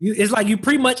 it's like you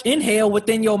pretty much inhale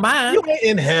within your mind. You ain't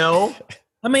in hell.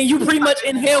 I mean, you pretty much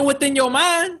inhale within your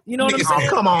mind. You know what I'm saying?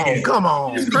 Come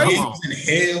on. It's crazy.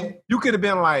 In hell. You could have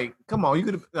been like, come on. You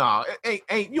could have. No,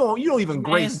 ain't you don't even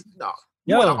grace. No,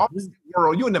 yo,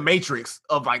 you in the matrix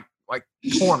of like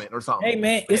torment or something. Hey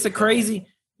man, it's a crazy.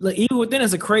 Look, Evil Within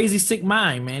is a crazy sick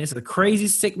mind, man. It's a crazy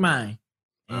sick mind.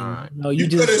 And, you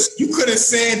could have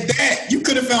said that. You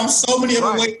could have found so many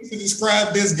other ways to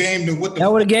describe this game than what the. That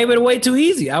would have gave it away too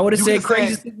easy. I would have said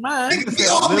crazy sick mind. We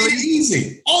all made it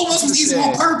easy. All of us was easy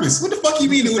on purpose. What the fuck you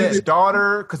mean? His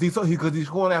daughter, because he's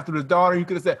going after his daughter. You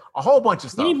could have said a whole bunch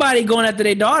of stuff. Anybody going after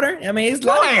their daughter? I mean, it's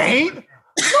no, they ain't.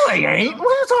 No, they ain't. What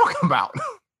are you talking about?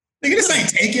 Nigga, this ain't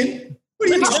Taken. What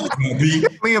are you talking about, B?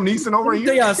 Liam Neeson over here.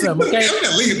 Tell y'all something, okay?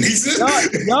 Liam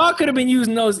Neeson. Y'all could have been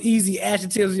using those easy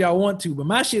adjectives y'all want to, but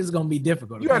my shit is gonna be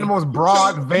difficult. You had the most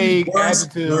broad, vague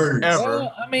adjective ever.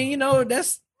 Well, I mean,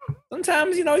 that's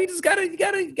sometimes you just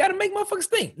gotta make motherfuckers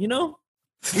think. He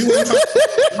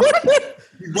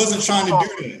wasn't trying to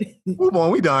do that. Move on,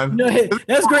 we done.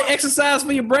 That's great exercise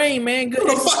for your brain, man. Good.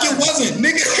 No, fuck it wasn't,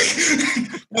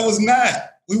 nigga. That was not.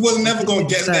 We wasn't never gonna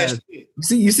get that shit.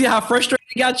 You see how frustrated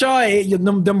it got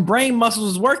y'all? Them brain muscles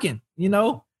was working.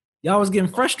 Y'all was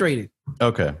getting frustrated.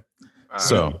 Okay.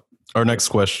 So our next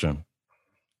question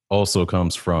also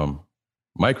comes from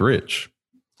Mike Rich.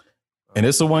 And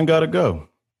it's the one gotta go.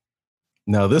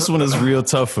 Now, this one is real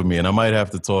tough for me, and I might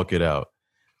have to talk it out.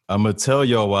 I'm gonna tell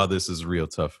y'all why this is real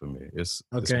tough for me. This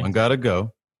one gotta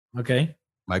go. Okay.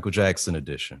 Michael Jackson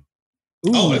edition.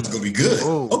 Oh, that's gonna be good.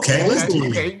 Ooh. Okay, let's do it.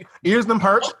 Okay, ears them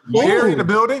perch. Ooh. Gary in the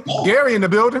building. Oh. Gary in the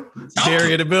building.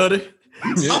 Gary in the building.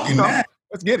 Talking that.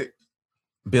 Let's get it.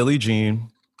 Billie Jean.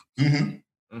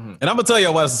 Mm-hmm. Mhm. And I'm gonna tell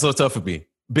you why this is so tough for me.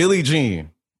 Billie Jean.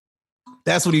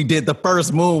 That's what he did the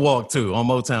first moonwalk to on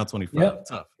Motown 25. Yep.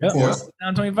 Tough. Yep. Of course.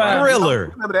 Down 25.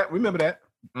 Thriller. Remember that.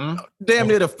 Mhm. Damn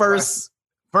near the first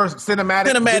First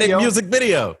cinematic video. music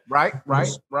video. Right.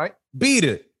 Beat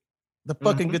It. The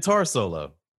fucking Mhm. guitar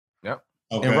solo.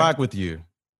 Okay. And Rock With You.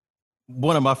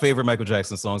 One of my favorite Michael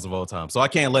Jackson songs of all time. So I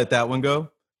can't let that one go.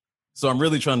 So I'm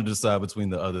really trying to decide between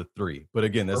the other three. But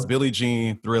again, that's Billie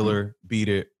Jean, Thriller, Beat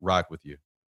It, Rock With You.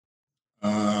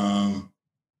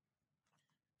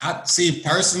 I see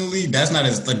personally, that's not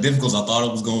as difficult as I thought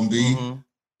it was gonna be. Mhm.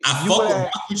 I You fuck with would-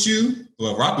 Rock With You.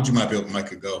 Well, Rock With You might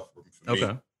could go for me.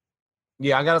 Okay.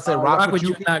 Yeah, I gotta say, Rock with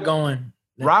you not going.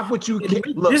 Rock with you.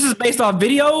 Look, This is based off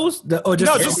videos, or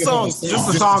just No, just songs.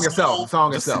 just the song itself. The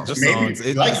song itself. Just Maybe songs.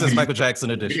 It like says the Michael Jackson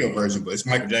edition. video version, but it's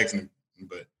Michael Jackson.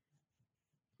 But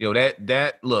Yo,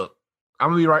 that look. I'm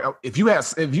gonna be right. If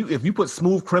you put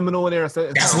Smooth Criminal in there,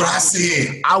 instead, that's what I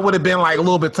said. I would have been like a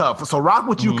little bit tough. So Rock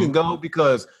with you can go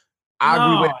because I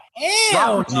agree with.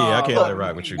 Hell Rock- no. Yeah, I can't let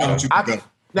Rock With You go. Rock With You I could think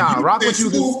go. nah, If you Rock did with you.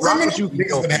 Smooth Rock Criminal, with you.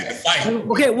 niggas would have to fight.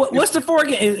 Okay, what's the four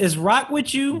again? Is Rock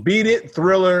with you? Beat It,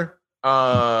 Thriller,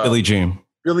 Billie Jean.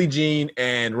 Billie Jean,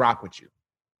 and Rock with you.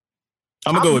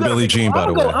 I'm gonna go with Billie Jean, by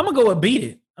the way. I'm gonna go with Beat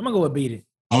It. I'm gonna go with Beat It.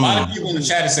 A lot of people in the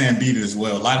chat are saying Beat It as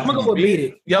well. A lot of I'm gonna people go with Beat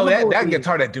It. Yo, I'ma go that with Beat It.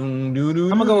 guitar, that doom doo doo.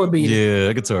 I'm gonna go with Beat It.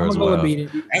 Yeah, guitar I'm as gonna go with well. Beat It.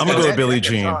 I'm gonna go with Billie that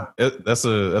Jean. guitar. That's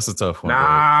a tough one.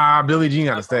 Nah, Billie Jean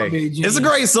gotta stay. It's a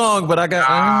great song, but I got.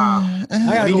 I When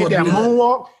gotta he go hit with that Beat It.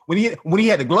 moonwalk, when he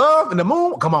had the glove and the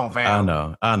moon, come on, fam.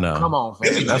 I know. Come on,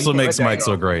 fam. That's what makes Mike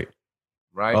so great.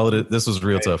 Right. All of it, this was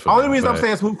real tough. For Only me, reason I'm but-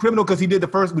 saying Smooth Criminal because he did the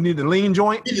first. We need the lean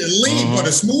joint, He did lean, but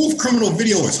the Smooth Criminal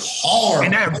video is hard.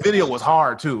 and that video was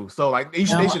hard too. So like they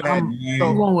should have had. I'm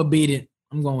going with Beat It.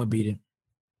 I'm going with Beat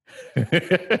It.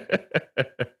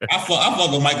 I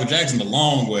fuck with Michael Jackson the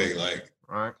long way. Like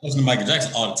Right. I listen to Michael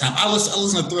Jackson all the time. I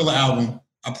listen to Thriller album.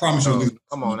 I promise you. So,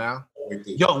 come on now.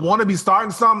 Yo, Yo, want to be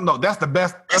starting something? No, that's the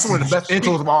best. That's one of the best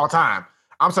intros of all time.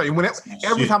 I'm sorry.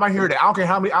 Every time I hear that, I don't care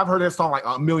how many. I've heard that song like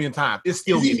a million times. It's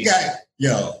still you getting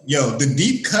got the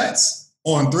deep cuts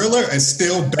on Thriller is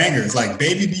still bangers. Like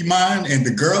Baby Be Mine and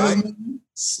The Girl in Me,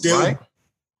 still. Right.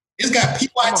 It's got PYT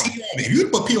on it. If you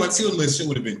put PYT on the list, shit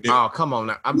would have been different. Oh, come on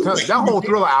now. I'm telling you, that whole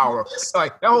Thriller album,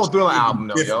 like that whole Thriller album,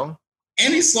 though, yo.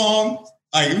 Any song,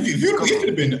 like if it would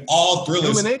have been all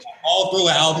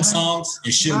Thriller album songs,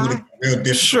 and shit would have been real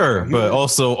different. Sure, but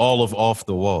also all of Off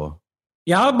the Wall.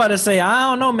 Yeah, I was about to say,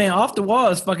 I don't know, man. Off the Wall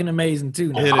is fucking amazing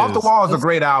too. It Off the is. Wall is a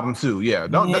great album too. Yeah,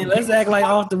 Man, let's act like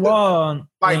Off the Wall.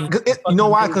 like you know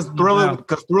why? Because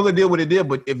Thriller did what it did.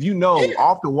 But if you know,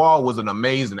 Off the Wall was an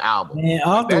amazing album. Man,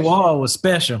 Off the Wall was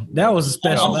special. That was a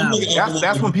special album.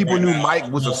 That's when people knew Mike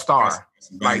was a star.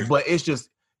 Like, but it's just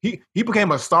he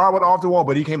became a star with Off the Wall,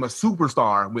 but he became a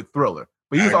superstar with Thriller.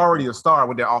 But he was already a star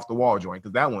with that Off the Wall joint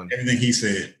because that one. Everything he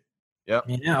said. Yep.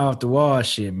 Man, that Off the Wall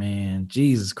shit, man.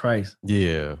 Jesus Christ.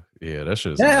 Yeah, that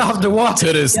shit's That Off the Wall.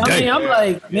 to this I day. mean, I'm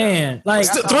like, man, like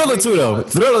Still, Thriller 2 though.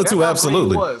 Thriller That's 2 how great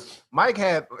absolutely. it was. Mike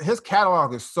had his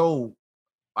catalog is so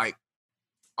like,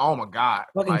 oh my god,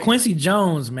 fucking like, Quincy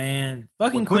Jones, man.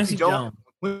 Fucking Quincy Jones.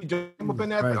 Quincy Jones up in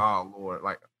that Right. thing. Oh Lord,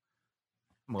 like,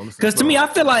 Because to me, I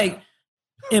feel like,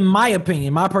 in my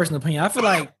opinion, my personal opinion, I feel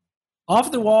like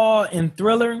Off the Wall and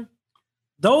Thriller,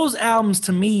 those albums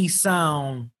to me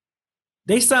sound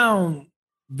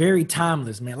very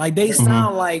timeless, man. Like they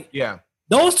sound like yeah,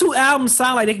 those two albums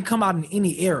sound like they can come out in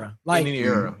any era. Like in any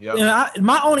era. Yep.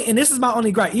 and this is my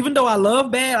only gripe. Even though I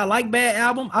like Bad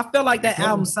album, I I feel like that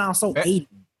album sounds so 80s.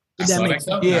 If that makes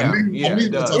sense. Yeah,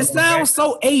 it does. It sounds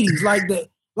so 80s.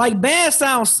 Like Bad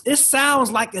sounds. It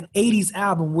sounds like an 80s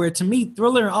album. Where to me,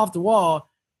 Thriller and Off the Wall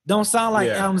don't sound like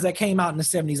Yeah. albums that came out in the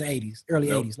 70s and 80s, early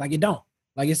Nope. 80s. Like it don't.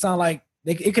 Like it sound like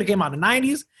it could have came out in the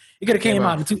 90s. It could have came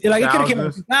out in it could have came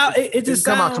out. Now it just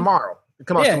come out sounds. tomorrow. It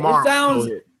come out Yeah, tomorrow. it sounds.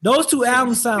 Go ahead. Those two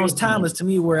albums sounds timeless to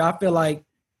me. Where I feel like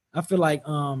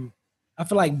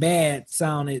Bad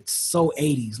sounded so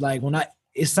 80s. Like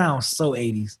it sounds so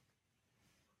 80s.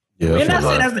 Yeah, And I feel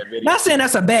like- not saying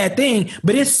that's a bad thing,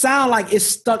 but it sounds like it's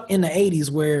stuck in the 80s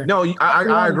where No,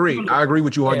 I agree. I agree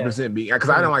with you Yeah. 100%. Because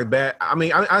I didn't like Bad. I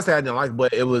mean, I say I didn't like,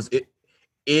 but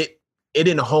it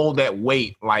didn't hold that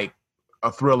weight like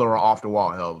a Thriller or Off the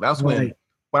Wall held. That's when. Right.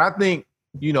 But I think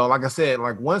like I said,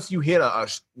 like once you hit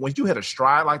a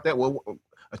stride like that,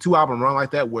 a 2-album run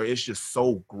like that, where it's just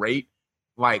so great,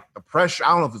 like the pressure. I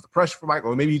don't know if it's the pressure for Mike,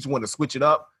 or maybe he just wanted to switch it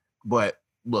up. But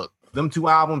look, them 2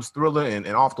 albums, Thriller and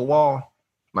Off the Wall,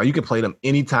 Like you can play them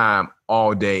anytime,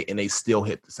 all day, and they still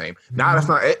hit the same. Now that's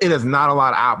not. It is not a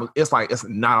lot of albums. It's like it's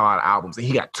not a lot of albums, and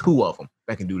he got 2 of them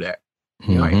that can do that.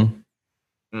 Like,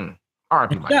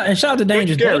 R.I.P. Mike. Yeah, and shout out to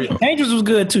Dangerous. Scary. Dangerous was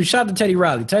good too. Shout out to Teddy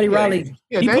Riley. Teddy Riley,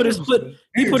 he put his foot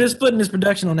in his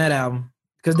production on that album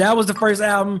because that was the first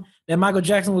album that Michael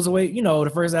Jackson was away. You know, the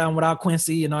first album without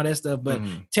Quincy and all that stuff. But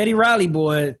Teddy Riley,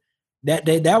 boy,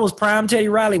 that was prime Teddy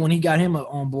Riley when he got him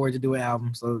on board to do an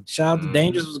album. So shout out to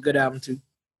Dangerous was a good album too.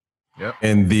 Yep.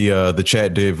 And the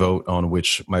chat did vote on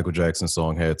which Michael Jackson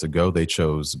song had to go. They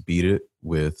chose "Beat It"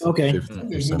 with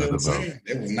 50% of the vote.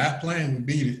 They were not playing with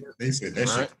 "Beat It." They said that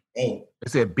shit. Oh, they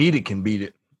said "Beat It" can beat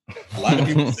it. A lot of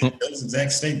people say those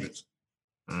exact statements.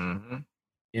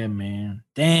 Yeah, man.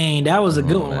 Dang, that was a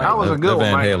good one. That was a good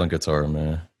Van one. Halen guitar,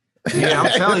 man. Yeah,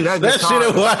 I'm telling you that shit.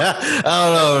 I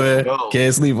don't know, man. Yo.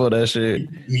 Can't sleep on that shit.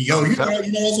 Yo, you know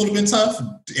what would have been tough?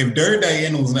 If Dirty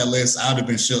Diana was on that list, I'd have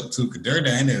been shook too. Because Dirty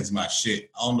Diana is my shit.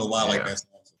 I don't know why I like that song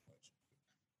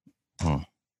so much.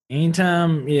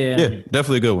 Anytime, yeah,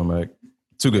 definitely a good one, Mike.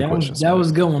 2 good questions. That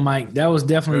was a good one, Mike. That was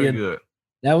definitely good.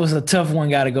 That was a tough one.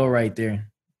 Got to go right there.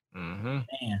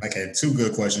 Mike had 2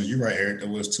 good questions. You're right, Eric. There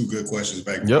was 2 good questions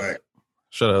back to back.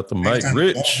 Shout out to Mike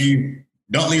Rich.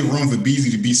 Don't leave room for Beezy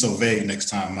to be so vague next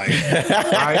time, Mike.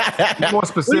 Be more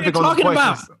specific on the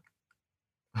questions.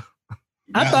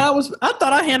 I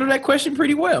thought I handled that question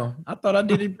pretty well. I thought I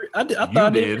did it. I thought I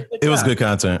did. It was good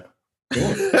content.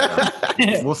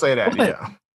 We'll say that.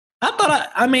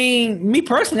 Yeah. Me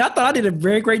personally, I thought I did a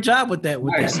very great job with that.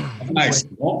 Nice.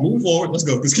 Well, move forward. Let's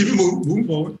go. Let's keep it moving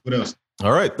forward. What else?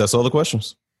 All right. That's all the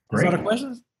questions. That's all the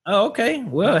questions? Oh, okay.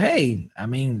 Well, hey,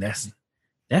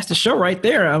 that's the show right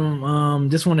there.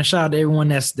 Just want to shout out to everyone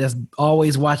that's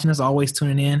always watching us, always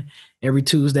tuning in every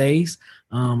Tuesdays,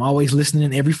 always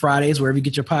listening every Fridays, wherever you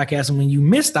get your podcast. And when you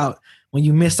miss out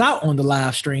on the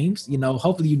live streams,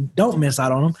 hopefully you don't miss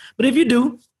out on them. But if you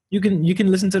do, you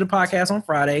can listen to the podcast on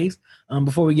Fridays.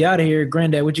 Before we get out of here,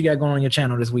 Granddad, what you got going on your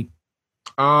channel this week?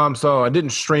 So I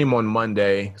didn't stream on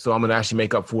Monday, so I'm gonna actually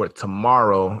make up for it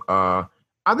tomorrow. I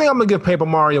think I'm gonna give Paper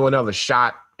Mario another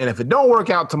shot. And if it don't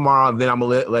work out tomorrow, then I'm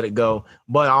gonna let it go.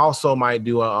 But I also might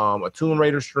do a Tomb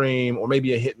Raider stream or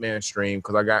maybe a Hitman stream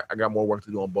because I got more work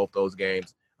to do on both those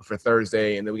games for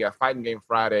Thursday. And then we got Fighting Game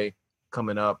Friday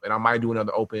coming up, and I might do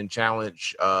another open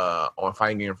challenge on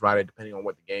Fighting Game Friday, depending on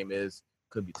what the game is.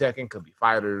 Could be Tekken, could be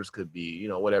Fighters, could be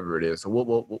whatever it is. So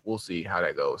we'll see how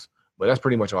that goes. But that's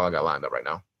pretty much all I got lined up right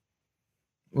now.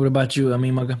 What about you,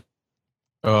 Mugga?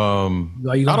 I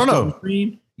don't know.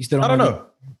 You still I don't know. Okay.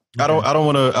 I don't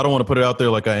want to put it out there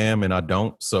like I am and I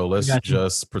don't. So let's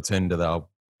just pretend that I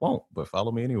won't. But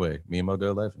follow me anyway. Me and Mugga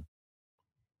 11.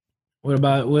 What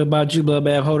about you,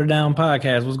 Bloodbath? Hold It Down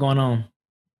podcast. What's going on?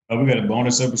 We got a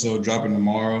bonus episode dropping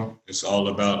tomorrow. It's all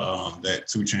about that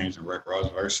 2 Chainz and Rick Ross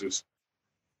versus.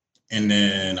 And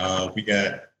then we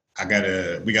got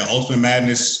Ultimate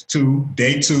Madness 2,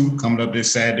 Day 2, coming up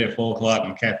this Saturday at 4 o'clock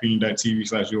on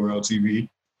caffeine.tv/URLTV.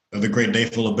 Another great day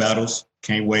full of battles.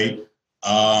 Can't wait.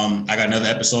 I got another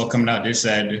episode coming out this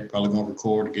Saturday. Probably going to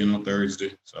record again on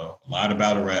Thursday. So a lot of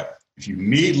battle rap. If you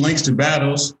need links to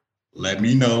battles, let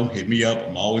me know. Hit me up.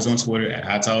 I'm always on Twitter at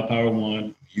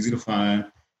HighTowerPower1. Easy to find.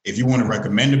 If you want to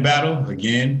recommend a battle,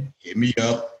 again, hit me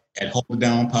up at Hold It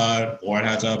Down Pod or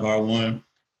at HighTowerPower1.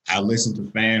 I listen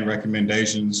to fan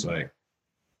recommendations. Like,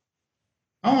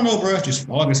 I don't know, bro. Just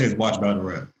all I can say is watch battle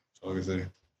rap. That's all I can say.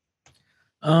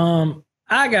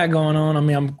 I got going on. I'm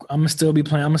gonna still be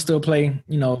playing. I'm gonna still play,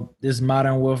 this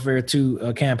Modern Warfare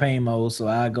 2 campaign mode. So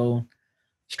I go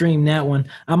stream that one.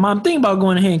 I'm thinking about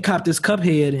going ahead and cop this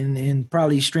Cuphead and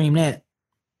probably stream that,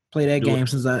 play that game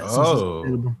since it's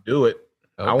available. Do it.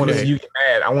 Okay. I want to see you get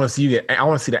mad. I want to see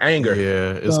the anger.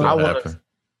 Yeah, it's gonna happen.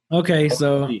 Okay,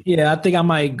 so I think I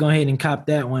might go ahead and cop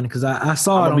that one because I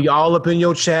saw it. Be all up in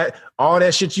your chat, all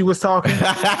that shit you was talking. It's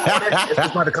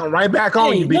about to come right back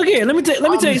on you. Look here, let me tell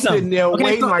you something. Sitting there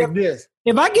waiting like this.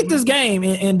 If I get this game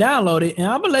and download it, and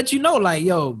I'm gonna let you know, like,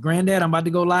 yo, Granddad, I'm about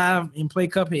to go live and play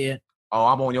Cuphead. Oh,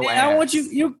 I'm on your ass. I want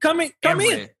you come in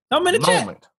the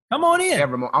chat. Come on in.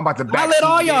 I'm about to backseat. I'll let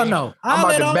all y'all know. I'm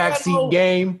about to backseat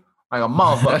game like a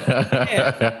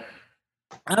motherfucker.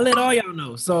 I'll let all y'all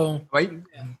know. So I'm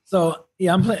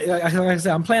playing. Like I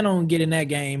said, I'm planning on getting that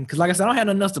game because, like I said, I don't have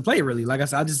nothing else to play really. Like I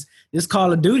said, this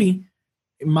Call of Duty,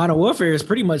 Modern Warfare is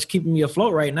pretty much keeping me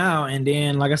afloat right now. And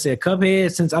then, like I said,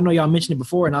 Cuphead. Since I know y'all mentioned it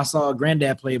before, and I saw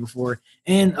Granddad play it before,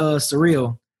 and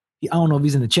Surreal. I don't know if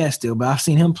he's in the chat still, but I've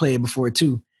seen him play it before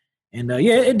too. And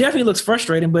it definitely looks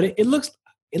frustrating, but it looks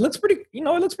pretty. It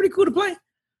looks pretty cool to play.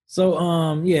 So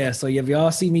So if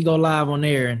y'all see me go live on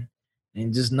there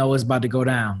and just know it's about to go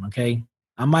down, okay?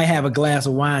 I might have a glass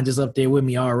of wine just up there with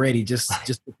me already, just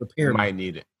to You prepare me. might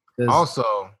need it. 'Cause-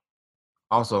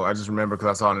 Also, I just remember because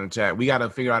I saw it in the chat. We got to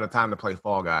figure out a time to play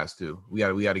Fall Guys too. We got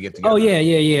to get together. Oh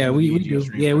yeah. We need you do. to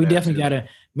stream Yeah, for we that, definitely too. gotta,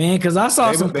 man. Because I saw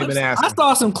They've some been clips. I asking.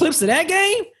 saw some clips of that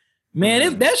game.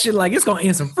 Man, that shit like it's gonna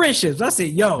end some friendships. I said,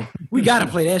 yo, we gotta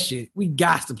play that shit. We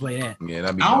got to play that. Yeah,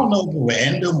 that'd be. I don't dope. know if it will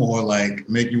end them or like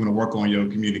make you want to work on your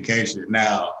communication.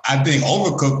 Now, I think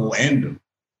Overcooked will end them.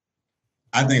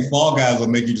 I think Fall Guys will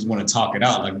make you just want to talk it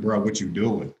out, like, bro, what you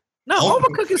doing? No,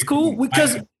 Overcooked is cool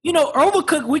because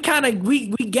Overcooked we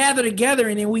gather together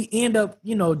and then we end up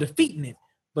defeating it.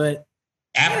 But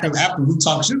After we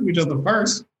talk shit with each other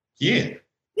first, yeah.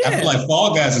 yeah, I feel like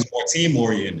Fall Guys is more team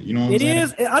oriented. You know what I'm it saying?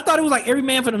 is. I thought it was like every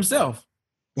man for themselves.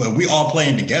 But we all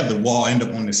playing together, we'll all end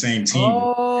up on the same team.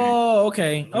 Oh,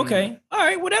 okay. All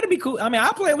right. Well, that'd be cool. I mean,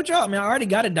 I'll play it with y'all. I mean, I already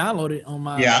got it downloaded on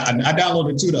my. Yeah, I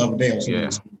downloaded 2 the other day.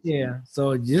 Yeah.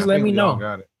 So I just let think me we all know.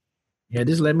 Got it. Yeah,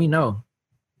 just let me know.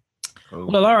 Cool.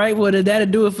 Well, all right. Well, that'll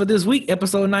do it for this week,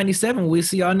 episode 97. We'll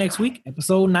see y'all next week,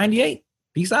 episode 98.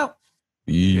 Peace out.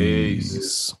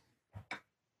 Peace.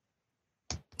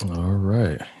 All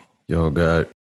right. Y'all got